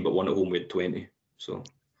last game but one at home we had 20. So,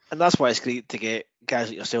 and that's why it's great to get guys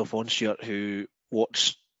like yourself on, Stuart, who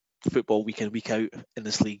watch football week in, week out in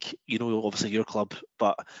this league. Obviously your club,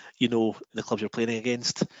 but the clubs you're playing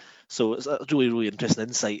against. So it's a really, really interesting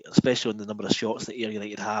insight, especially on the number of shots that Ayr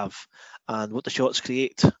United have and what the shots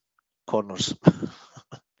create. corners.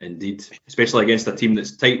 Indeed, especially against a team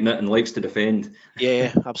that's tight-knit and likes to defend.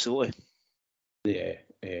 Yeah, absolutely. Yeah,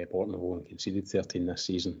 Bolton have only conceded 13 this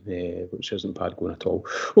season, which isn't bad going at all.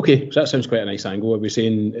 Okay, so that sounds quite a nice angle. What are we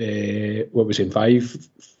saying,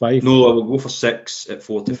 five? No, I will go for 6 at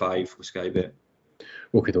 4-5 with Sky Bet.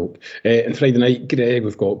 Okay, doke. And Friday night, Greg,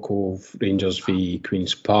 we've got Cove Rangers v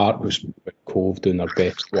Queen's Park. With Cove doing their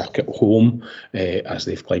best work at home as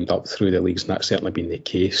they've climbed up through the leagues, and that's certainly been the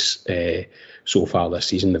case so far this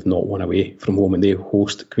season. They've not won away from home, and they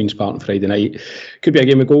host Queen's Park on Friday night. Could be a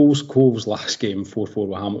game of goals. Cove's last game 4-4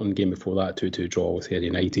 with Hamilton. Game before that 2-2 draw with Ayr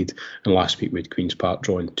United, and last week we had Queen's Park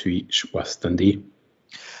drawing 2 each with Dundee.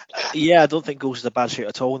 Yeah, I don't think goals is a bad shout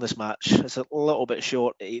at all in this match. It's a little bit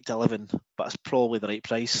short at 8-11, but it's probably the right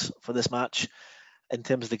price for this match. In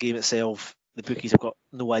terms of the game itself, the bookies have got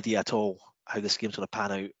no idea at all how this game's going to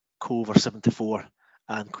pan out. Cove are 7-4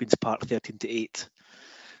 and Queen's Park 13-8.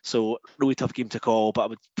 So really tough game to call, but I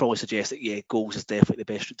would probably suggest that goals is definitely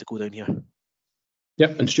the best route to go down here.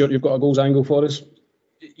 Yep, and Stuart, you've got a goals angle for us?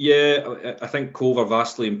 Yeah, I think Cove are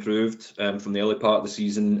vastly improved from the early part of the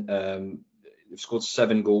season. They've scored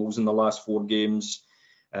 7 goals in the last 4 games.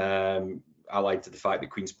 Allied to the fact that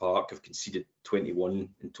Queen's Park have conceded 21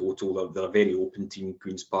 in total. They're a very open team,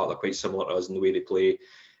 Queen's Park. They're quite similar to us in the way they play.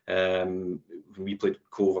 When we played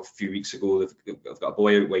Cove a few weeks ago, they've got a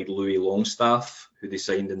boy out wide, Louis Longstaff, who they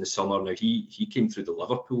signed in the summer. Now, he came through the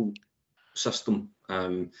Liverpool system.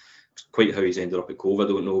 Quite how he's ended up at Cove, I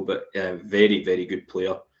don't know, but very, very good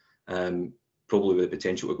player. Probably with the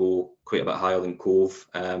potential to go quite a bit higher than Cove.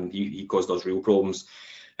 He caused us real problems.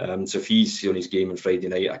 So if he's on his game on Friday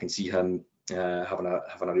night, I can see him having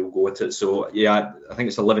a real go at it. So yeah, I think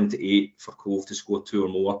it's 11-8 for Cove to score 2 or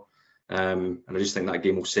more. And I just think that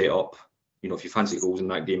game will set up. You know, if you fancy goals in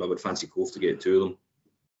that game, I would fancy Cove to get 2 of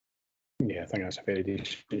them. Yeah, I think that's a very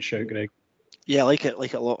decent shout, Greg. Yeah, I like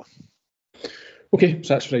it a lot. Okay,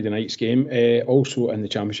 so that's Friday night's game. Also in the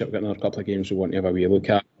Championship, we've got another couple of games we want to have a wee look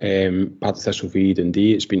at. Partick Thistle v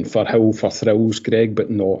Dundee. It's been Firhill for thrills, Greg, but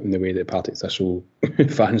not in the way that Partick Thistle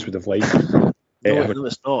fans would have liked. No,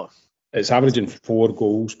 it's not. It's averaging 4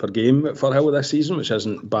 goals per game at Firhill this season, which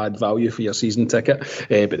isn't bad value for your season ticket.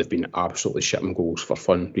 But they've been absolutely shipping goals for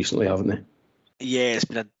fun recently, haven't they? Yeah, it's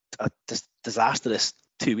been a disastrous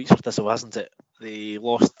 2 weeks for Thistle, hasn't it? They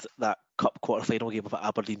lost that Cup quarter-final game up at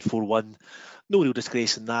Aberdeen 4-1. No real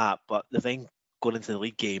disgrace in that, but they've then gone into the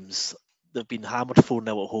league games. They've been hammered 4-0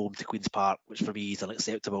 at home to Queen's Park, which for me is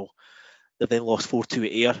unacceptable. They've then lost 4-2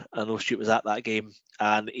 at Ayr. I know Stuart was at that game,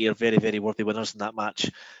 and Ayr very, very worthy winners in that match.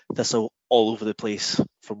 Thistle all over the place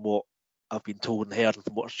from what I've been told and heard and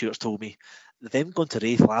from what Stuart's told me. They've then gone to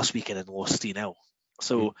Raith last weekend and lost 3-0.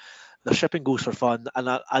 So they're shipping goals for fun, and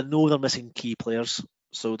I know they're missing key players.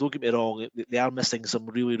 So don't get me wrong, they are missing some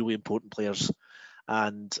really, really important players.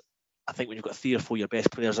 And I think when you've got 3 or 4 of your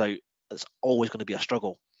best players out, it's always going to be a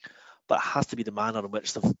struggle. But it has to be the manner in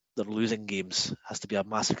which they're losing games. It has to be a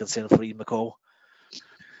massive concern for Ian McCall.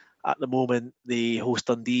 At the moment, they host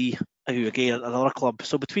Dundee, who again, another club.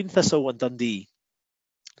 So between Thistle and Dundee,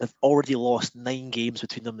 they've already lost 9 games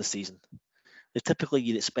between them this season. Typically,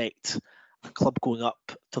 you'd expect a club going up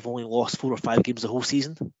to have only lost 4 or 5 games the whole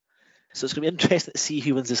season. So it's going to be interesting to see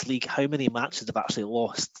who wins this league, how many matches they've actually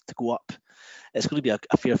lost to go up. It's going to be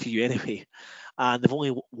a fair few anyway. And they've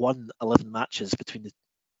only won 11 matches between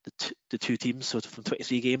the two teams, so from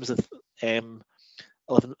 23 games of 11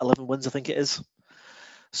 wins, I think it is.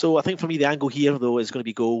 So I think for me, the angle here, though, is going to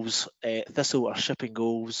be goals. Thistle are shipping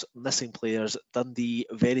goals, missing players. Dundee,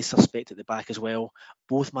 very suspect at the back as well.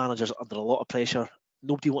 Both managers under a lot of pressure.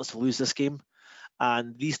 Nobody wants to lose this game.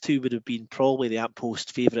 And these two would have been probably the Ant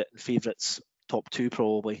Post favourite and favourites, top 2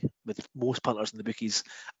 probably, with most punters in the bookies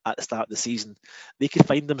at the start of the season. They could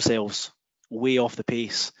find themselves way off the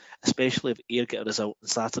pace, especially if Ayr get a result on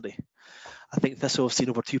Saturday. I think Thistle have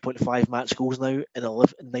seen over 2.5 match goals now in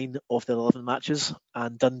 9 of their 11 matches,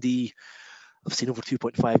 and Dundee have seen over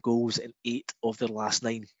 2.5 goals in 8 of their last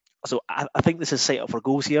 9. So I think this is set up for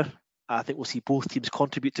goals here. I think we'll see both teams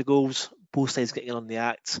contribute to goals, both sides getting in on the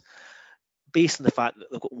act, based on the fact that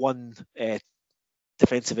they've got one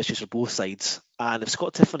defensive issues for both sides. And if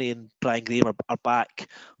Scott Tiffany and Brian Graham are back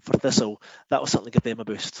for Thistle, that will certainly give them a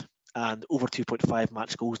boost. And over 2.5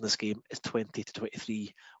 match goals in this game is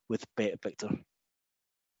 20-23 with Bet Victor.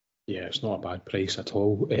 Yeah, it's not a bad price at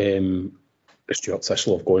all. Stuart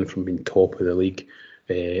Thistle have gone from being top of the league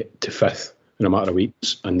to 5th in a matter of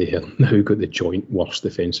weeks, and they have now got the joint worst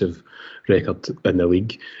defensive record in the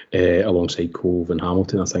league, alongside Cove and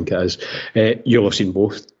Hamilton, I think it is. You'll have seen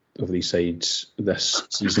both of these sides this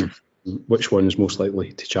season. Which one is most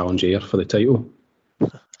likely to challenge Ayr for the title?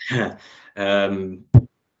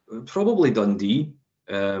 Probably Dundee.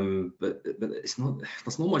 But it's not.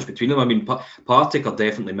 There's not much between them. I mean, Partick are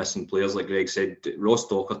definitely missing players, like Greg said. Ross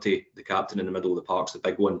Docherty, the captain in the middle of the park's the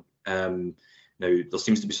big one. Now there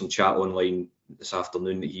seems to be some chat online this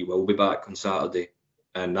afternoon that he will be back on Saturday,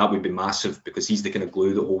 and that would be massive because he's the kind of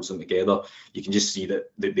glue that holds them together. You can just see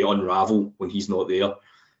that they unravel when he's not there,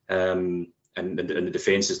 and the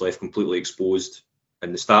defence is left completely exposed.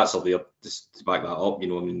 And the stats are there just to back that up. You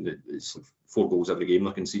know, I mean, it's 4 goals every game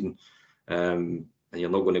they're conceding. And you're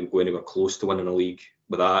not going to go anywhere close to winning a league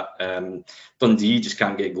with that. Dundee just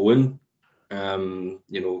can't get going. You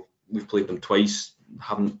know, we've played them twice,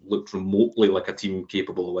 haven't looked remotely like a team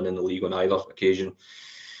capable of winning the league on either occasion.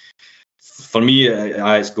 For me,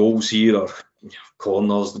 it's goals here or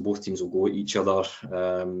corners. Both teams will go at each other.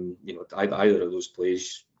 You know, either of those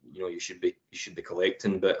plays, you know, you should be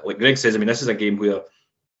collecting. But like Greg says, I mean, this is a game where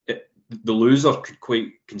the loser could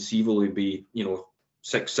quite conceivably be, you know,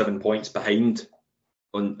 6-7 points behind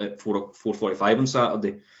at 4:45 on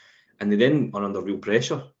Saturday, and they then are under real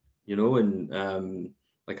pressure, you know. And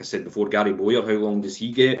like I said before, Gary Bowyer, how long does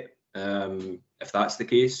he get? If that's the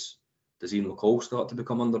case, does Ian McCall start to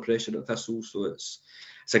become under pressure at Thistle? So it's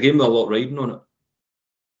a game with a lot riding on it.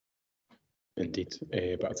 Indeed,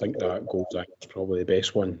 but I think that goals is probably the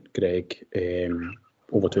best one, Greg.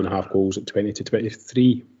 Over 2.5 goals at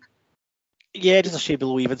 20-23. Yeah, just a shade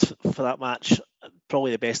below evens for that match.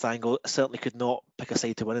 Probably the best angle. I certainly could not pick a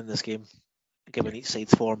side to win in this game, given each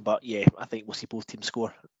side's form. But yeah, I think we'll see both teams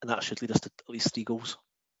score, and that should lead us to at least 3 goals.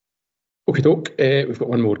 Okay, doke. We've got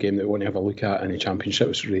one more game that we want to have a look at in the Championship.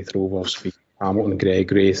 It's Raith Rovers. Hamilton.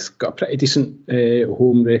 Greg, Raith got a pretty decent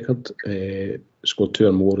home record. Scored 2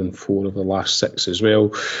 or more in 4 of the last 6 as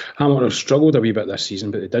well. Hamilton have struggled a wee bit this season,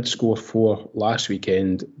 but they did score 4 last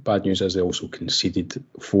weekend. Bad news is they also conceded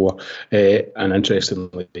 4. And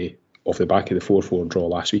interestingly, off the back of the 4-4 draw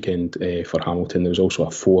last weekend for Hamilton, there was also a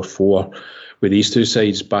 4-4 with these two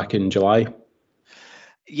sides back in July.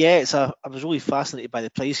 Yeah, I was really fascinated by the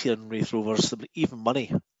price here in Raith Rovers. Even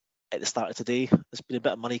money at the start of today. There's been a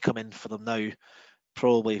bit of money coming for them now,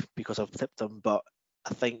 probably because I've tipped them, but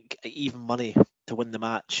I think even money to win the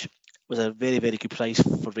match was a very, very good price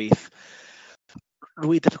for Raith.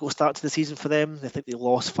 Really difficult start to the season for them. I think they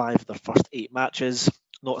lost 5 of their first 8 matches,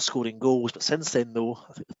 not scoring goals, but since then though,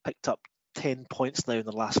 I think they've picked up 10 points now in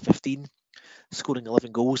the last 15, scoring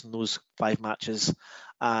 11 goals in those 5 matches,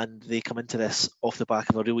 and they come into this off the back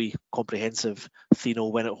of a really comprehensive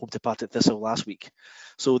 3-0 win at home to Partick Thistle last week.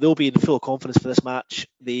 So they'll be in full confidence for this match.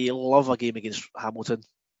 They love a game against Hamilton.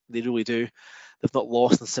 They really do. They've not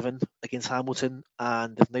lost in 7 against Hamilton,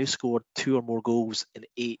 and they've now scored 2 or more goals in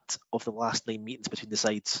 8 of the last 9 meetings between the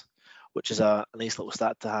sides, which is a nice little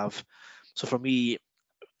stat to have. So for me,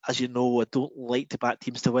 as you know, I don't like to back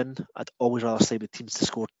teams to win. I'd always rather side with teams to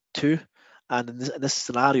score 2. And in this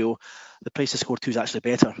scenario, the price to score 2 is actually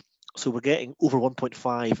better. So we're getting over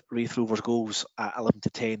 1.5 Raith Rovers goals at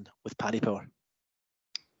 11-10 with Paddy Power.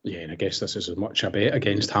 Yeah, and I guess this is as much a bet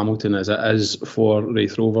against Hamilton as it is for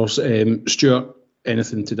Raith Rovers. Stuart,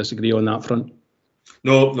 anything to disagree on that front?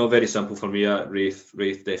 No, very simple for me. Raith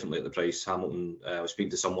definitely at the price. Hamilton, I was speaking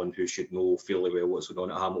to someone who should know fairly well what's going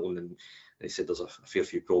on at Hamilton, and they said there's a fair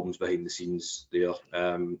few problems behind the scenes there,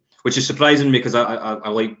 which is surprising me because I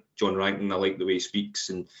like John Rankin. I like the way he speaks,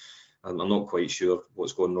 and I'm not quite sure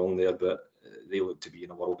what's going wrong there, but they look to be in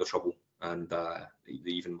a world of trouble, and the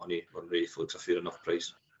even money on Raith looks a fair enough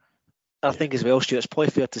price. I think as well, Stuart, it's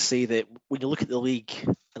probably fair to say that when you look at the league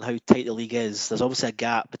and how tight the league is, there's obviously a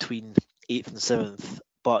gap between 8th and 7th,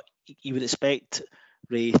 but you would expect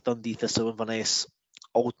Raith, Dundee, Thistle, Inverness,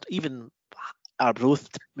 even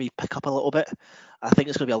Arbroath to maybe pick up a little bit. I think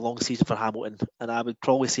it's going to be a long season for Hamilton, and I would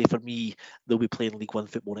probably say for me, they'll be playing League One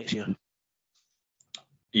football next year.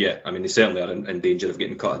 Yeah, I mean, they certainly are in danger of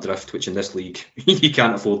getting cut adrift, which in this league you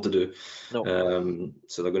can't afford to do. No.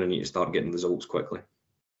 So they're going to need to start getting results quickly.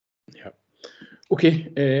 Yeah.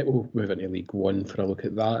 Okay, we'll move into League One for a look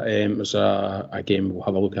at that. There's a game we'll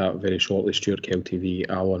have a look at very shortly. Stuart, Kelty v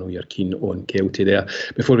Alloa. I know you're keen on Kelty there.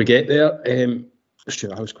 Before we get there,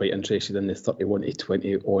 Stuart, I was quite interested in the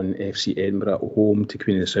 31-20 on FC Edinburgh at home to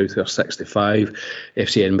Queen of the South. They're 65.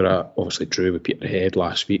 FC Edinburgh obviously drew with Peterhead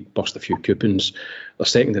last week, burst a few coupons. They're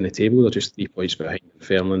second in the table. They're just 3 points behind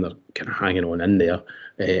Fairland. They're kind of hanging on in there.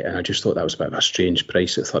 And I just thought that was a bit of a strange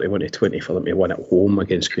price at 31-20 for them to win at home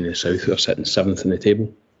against Queen of the South, who are sitting 7th in the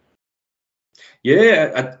table.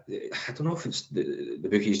 Yeah, I don't know if it's the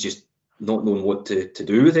bookies just not knowing what to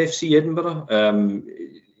do with FC Edinburgh.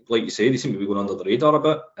 Like you say, they seem to be going under the radar a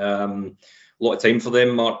bit. A lot of time for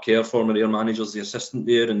them. Mark Kerr, former Ayr manager, is the assistant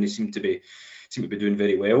there, and they seem to be seem to be doing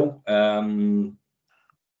very well.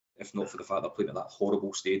 If not for the fact they're playing at that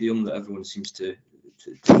horrible stadium that everyone seems to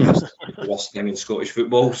the worst thing in Scottish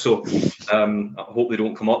football. So I hope they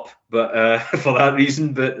don't come up, but for that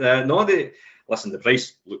reason. But no, listen. The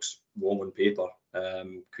price looks wrong on paper.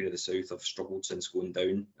 Queen of the South have struggled since going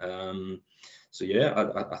down. So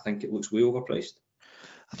yeah, I think it looks way overpriced.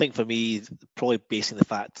 I think for me, probably basing the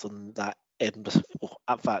fact on that Edinburgh,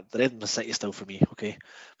 in fact, they're Edinburgh City still for me. Okay,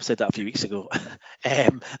 I said that a few weeks ago.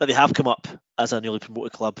 That they have come up as a newly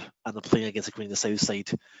promoted club, and they're playing against the Queen of the South side,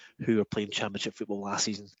 who were playing Championship football last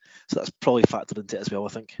season. So that's probably factored into it as well, I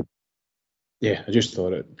think. Yeah, I just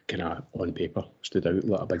thought it kind of on paper stood out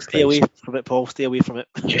like a big Stay away from it, Paul. Stay away from it.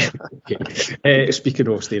 Yeah. Okay. Speaking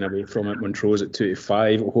of staying away from it, Montrose at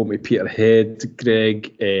 2-5, home to Peterhead.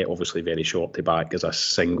 Greg, obviously very short to back as a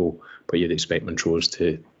single, but you'd expect Montrose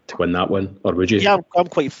to win that one, or would you? Yeah,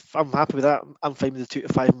 I'm happy with that. I'm fine with the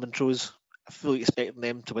 2-5 Montrose. I fully expecting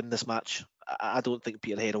them to win this match. I don't think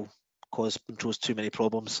Peterhead will cause Montrose too many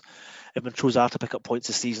problems. If Montrose are to pick up points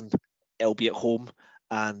this season, it'll be at home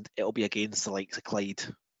and it'll be against the likes of Clyde,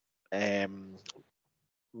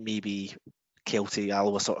 maybe Kelty,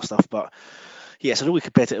 Alloa sort of stuff. But yeah, it's a really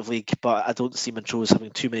competitive league, but I don't see Montrose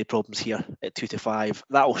having too many problems here at 2-5.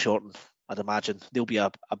 That'll shorten, I'd imagine. There'll be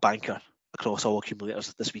a banker across all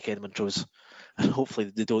accumulators this weekend in Montrose, and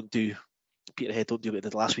hopefully they don't do Peterhead don't do what they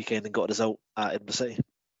did last weekend and got a result at Edinburgh City.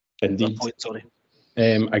 Indeed. Sorry.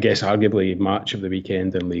 I guess arguably match of the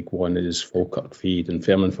weekend in League One is Falkirk v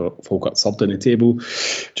Dunfermline. For Falkirk third in the table,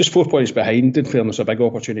 just 4 points behind Dunfermline, so a big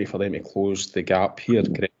opportunity for them to close the gap here at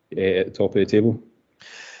the top of the table.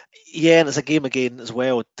 Yeah, and it's a game again as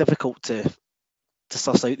well. Difficult to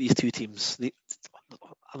suss out these two teams.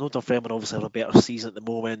 I know Dunfermline obviously have a better season at the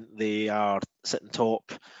moment. They are sitting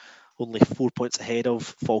top, only 4 points ahead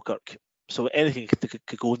of Falkirk. So anything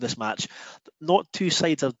could go in this match. Not two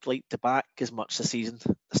sides I'd like to back as much this season.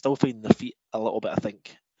 They're still finding their feet a little bit, I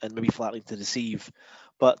think, and maybe flattening to deceive.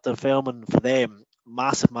 But Dunfermline, for them,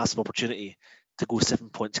 massive opportunity to go 7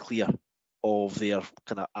 points clear of their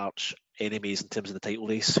kind of arch enemies in terms of the title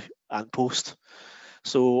race and post.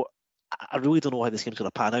 So I really don't know how this game's going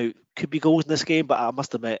to pan out. Could be goals in this game, but I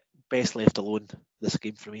must admit, best left alone this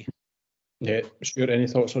game for me. Yeah, Stuart, any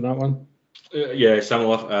thoughts on that one? Yeah,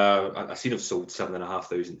 similar. I see they've sold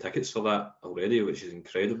 7,500 tickets for that already, which is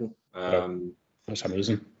incredible. That's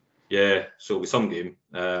amazing. Yeah, so with some game,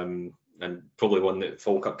 and probably one that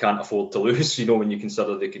Falkirk can't afford to lose, when you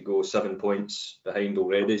consider they could go 7 points behind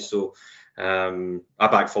already. So I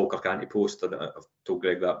back Falkirk anti-post, and I've told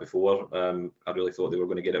Greg that before. I really thought they were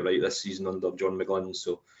going to get it right this season under John McGlynn.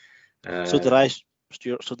 So did I,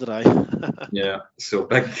 Stuart, so did I. Yeah, so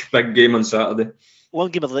big game on Saturday. One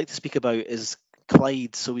game I'd like to speak about is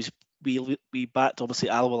Clyde. So we backed obviously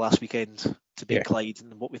Alloa last weekend to beat Clyde,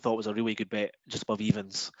 and what we thought was a really good bet, just above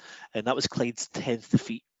evens, and that was Clyde's 10th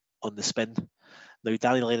defeat on the spin. Now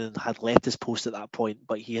Danny Lennon had left his post at that point,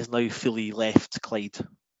 but he has now fully left Clyde,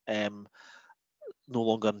 no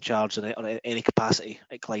longer in charge in any capacity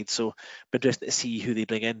at Clyde. So be interesting to see who they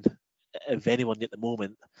bring in, if anyone at the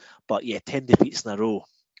moment. But yeah, 10 defeats in a row,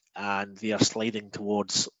 and they are sliding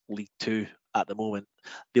towards League Two at the moment.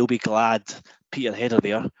 They'll be glad Peterhead are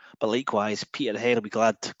there, but likewise Peterhead will be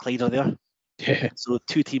glad Clyde are there. Yeah. So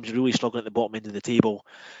two teams really struggling at the bottom end of the table.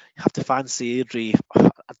 You have to fancy Airdrie. I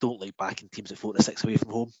don't like backing teams at 4-6 away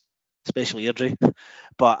from home, especially Airdrie,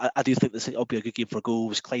 but I do think this will be a good game for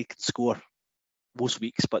goals. Clyde can score most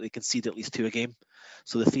weeks, but they concede at least 2 a game,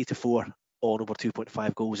 so the 3-4 on over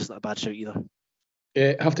 2.5 goals isn't a bad shout either.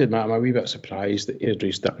 I have to admit, I'm a wee bit surprised that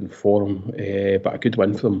Airdrie's dipping form, but a good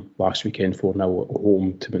win for them last weekend, 4-0 at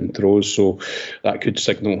home to Montrose, so that could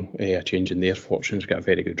signal a change in their fortunes. Got a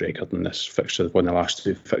very good record in this fixture. They've won the last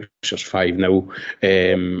 2 fixtures 5-0.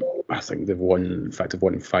 I think they've won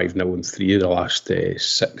 5-0 in 3 of the last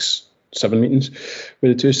 6-7 meetings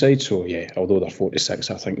with the two sides. So yeah, although they're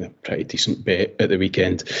 4-6, I think they're pretty decent bet at the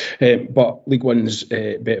weekend. But League One's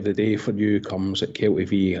bet of the day for you comes at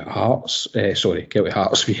Kelty Hearts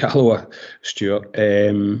v Alloa. Stuart,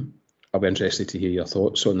 I'll be interested to hear your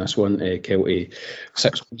thoughts on this one. Kelty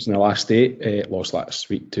 6 wins in the last 8, lost last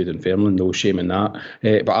week to Dunfermline, no shame in that.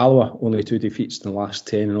 But Alloa only 2 defeats in the last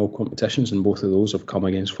 10 in all competitions, and both of those have come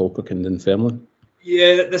against Falkirk and Dunfermline.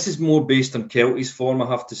 Yeah, this is more based on Kelty's form, I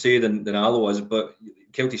have to say, than Alloa's. But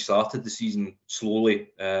Kelty started the season slowly,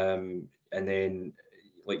 and then,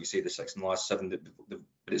 like you say, the 6 in the last 7. But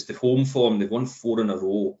it's the home form. They've won 4 in a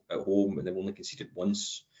row at home, and they've only conceded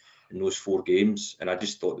once in those 4 games. And I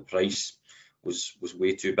just thought the price was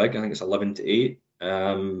way too big. I think it's 11-8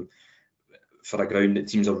 for a ground that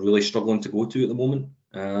teams are really struggling to go to at the moment.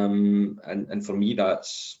 and for me that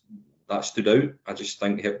stood out. I just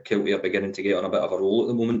think Kilty are beginning to get on a bit of a roll at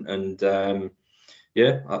the moment, and I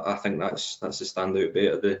think that's the standout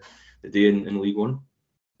bit of the day in League One.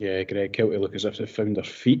 Yeah, Greg, Kilty look as if they've found their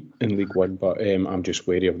feet in League One, but I'm just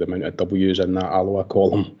wary of the amount of W's in that Alloa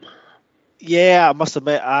column. Yeah, I must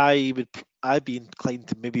admit, I'd be inclined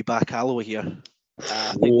to maybe back Alloa here.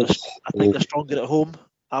 I think they're stronger at home.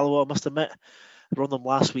 Alloa, I must admit, run them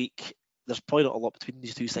last week. There's probably not a lot between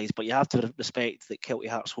these two sides, but you have to respect that Kilty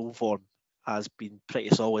Hearts' home form has been pretty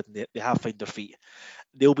solid, and they have found their feet.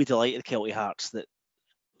 They'll be delighted, Kilty Hearts, that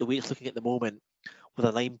the way it's looking at the moment, with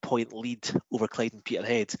a 9-point lead over Clyde and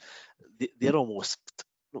Peterhead, they're almost,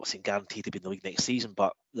 not saying guaranteed to be in the league next season,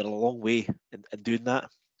 but they're a long way in doing that.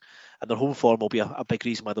 And their home form will be a big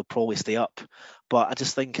reason why they'll probably stay up. But I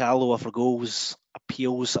just think Alloa for goals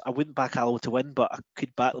appeals. I wouldn't back Alloa to win, but I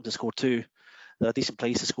could back them to score 2. They're a decent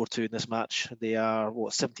place to score 2 in this match. They are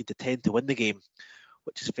 17-10 to win the game,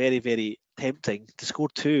 which is very, very tempting. To score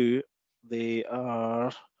 2, they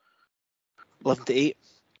are 11-8.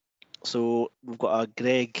 So we've got a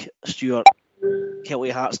Greg Stewart, Kilty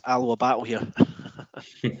Hearts, Alloa battle here.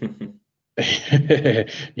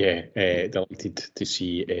 Yeah, delighted to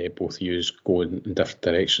see both of you go in different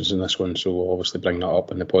directions in this one, so we'll obviously bring that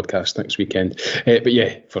up in the podcast next weekend. But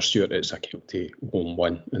yeah, for Stuart, it's a Kilty home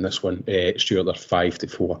win in this one. Stuart, they're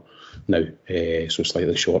 5-4 now, so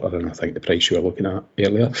slightly shorter than I think the price you were looking at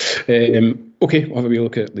earlier. Okay, we'll have a wee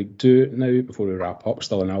look at League 2 now before we wrap up.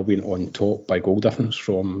 Still in Albion on top by goal difference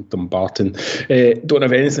from Dumbarton. Don't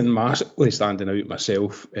have anything massively standing out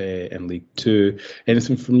myself in League 2.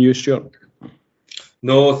 Anything from you, Stuart?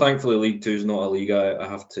 No, thankfully League 2 is not a league I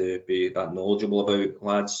have to be that knowledgeable about,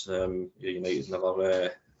 lads. United's never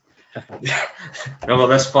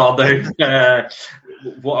this far down.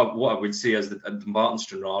 What I would say is that Dumbarton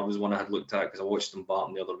Stranraer was one I had looked at, because I watched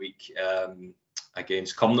Dumbarton the other week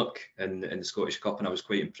against Cumnock in the Scottish Cup, and I was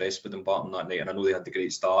quite impressed with Dumbarton that night. And I know they had the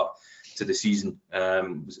great start to the season.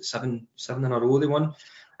 Was it seven in a row they won?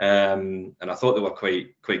 And I thought they were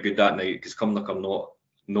quite good that night, because Cumnock are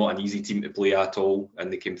not an easy team to play at all,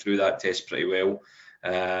 and they came through that test pretty well.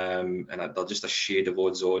 And they're just a shade of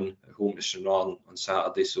odds on at home to Stranraer on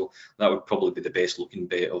Saturday, so that would probably be the best looking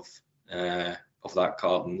bet of that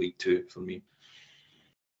card in League 2 for me.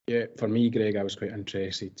 Yeah, for me, Greg, I was quite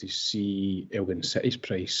interested to see Elgin City's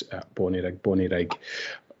price at Bonnyrigg. Bonnyrigg,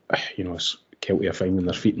 it's Kilty are finding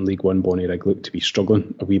their feet in League 1. Bonnyrigg look to be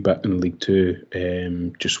struggling a wee bit in League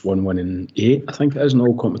 2. Just 1 win in 8, I think it is, in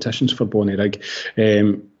all competitions for Bonnyrigg.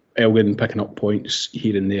 Elgin picking up points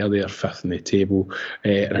here and there. They're 5th in the table.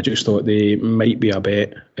 And I just thought they might be a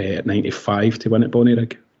bet at 95 to win at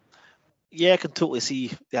Bonnyrigg. Yeah, I can totally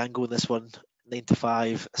see the angle in this one.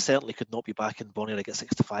 9-5. Certainly could not be back in Bonnyrigg at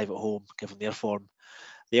 6-5 at home, given their form.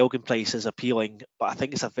 The Elgin price is appealing, but I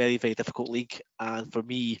think it's a very, very difficult league. And for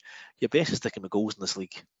me, your best is sticking with goals in this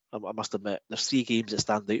league. I must admit, there's 3 games that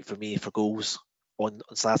stand out for me for goals on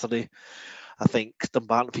Saturday. I think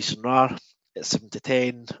Dumbarton v Stranraer at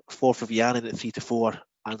 7-10, Forfar v Annan at 3-4,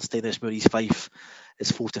 and Stenhousemuir East Fife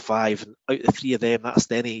is 4-5. And out of the 3 of them, that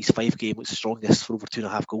Stenny East Fife game looks the strongest for over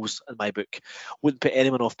 2.5 goals in my book. Wouldn't put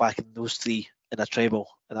anyone off back in those 3 in a treble,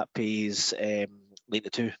 and that pays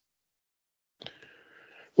 9-2.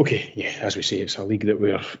 Okay, yeah, as we say, it's a league that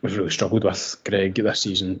we've really struggled with, Greg, this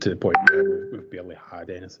season, to the point where we've barely had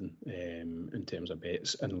anything in terms of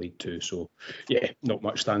bets in League 2. So, yeah, not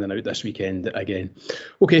much standing out this weekend again.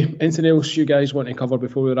 Okay, anything else you guys want to cover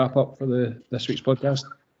before we wrap up for this week's podcast?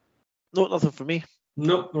 No, nothing for me.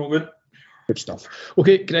 No, not good. Good stuff.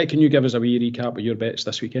 Okay, Greg, can you give us a wee recap of your bets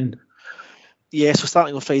this weekend? Yeah, so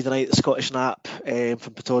starting on Friday night, the Scottish Nap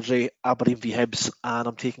from Pittodrie, Aberdeen v Hibs, and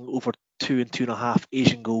I'm taking over 2 and 2.5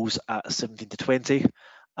 Asian goals at 17-20.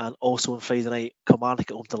 And also on Friday night, Kilmarnock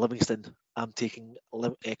at home to Livingston. I'm taking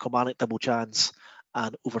Kilmarnock double chance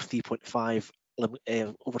and over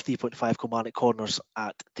 3.5 Kilmarnock corners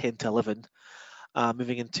at 10-11.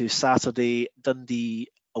 Moving into Saturday, Dundee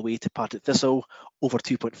away to Partick Thistle, over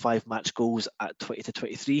 2.5 match goals at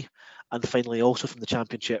 20-23. And finally, also from the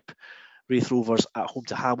Championship, Raith Rovers at home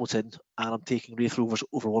to Hamilton, and I'm taking Raith Rovers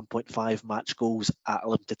over 1.5 match goals at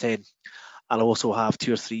 11-10. And I also have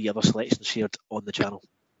 2 or 3 other selections shared on the channel.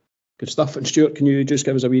 Good stuff. And Stuart, can you just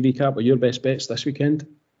give us a wee recap of your best bets this weekend?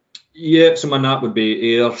 Yeah, so my nap would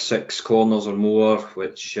be Ayr 6 corners or more,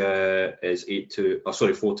 which is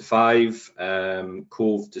 4-5.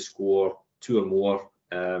 Cove to score 2 or more,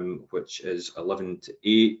 which is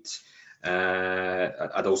 11-8.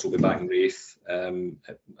 I'd also be backing Raith. I think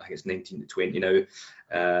it's 19-20 now.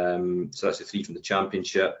 So that's the 3 from the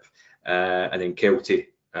Championship. And then Kelty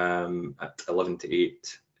at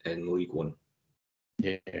 11-8 in League One.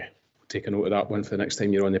 Yeah, take a note of that one for the next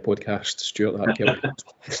time you're on the podcast, Stuart.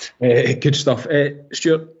 That good stuff.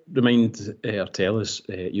 Stuart, remind or tell us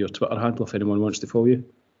your Twitter handle if anyone wants to follow you.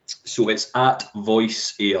 So it's at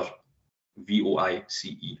Voice Air, VOICE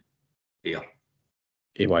Air.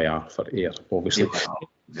 AYR for air, obviously.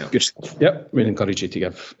 Yeah. Good stuff. Yep, we'd encourage you to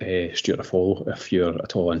give Stuart a follow if you're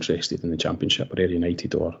at all interested in the Championship or Ayr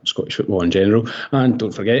United or Scottish football in general. And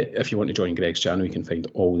don't forget, if you want to join Greg's channel, you can find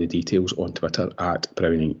all the details on Twitter at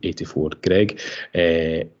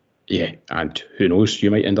Browning84Greg. Yeah, and who knows,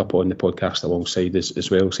 you might end up on the podcast alongside us as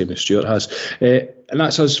well, same as Stuart has. And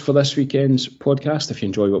that's us for this weekend's podcast. If you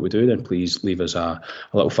enjoy what we do, then please leave us a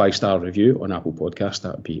little 5-star review on Apple Podcast.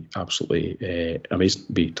 That would be absolutely amazing,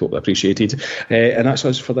 be totally appreciated. And that's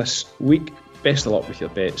us for this week. Best of luck with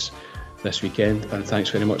your bets this weekend, and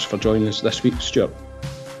thanks very much for joining us this week, Stuart.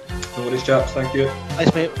 No worries, chaps. Thank you.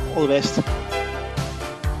 Thanks, mate. All the best.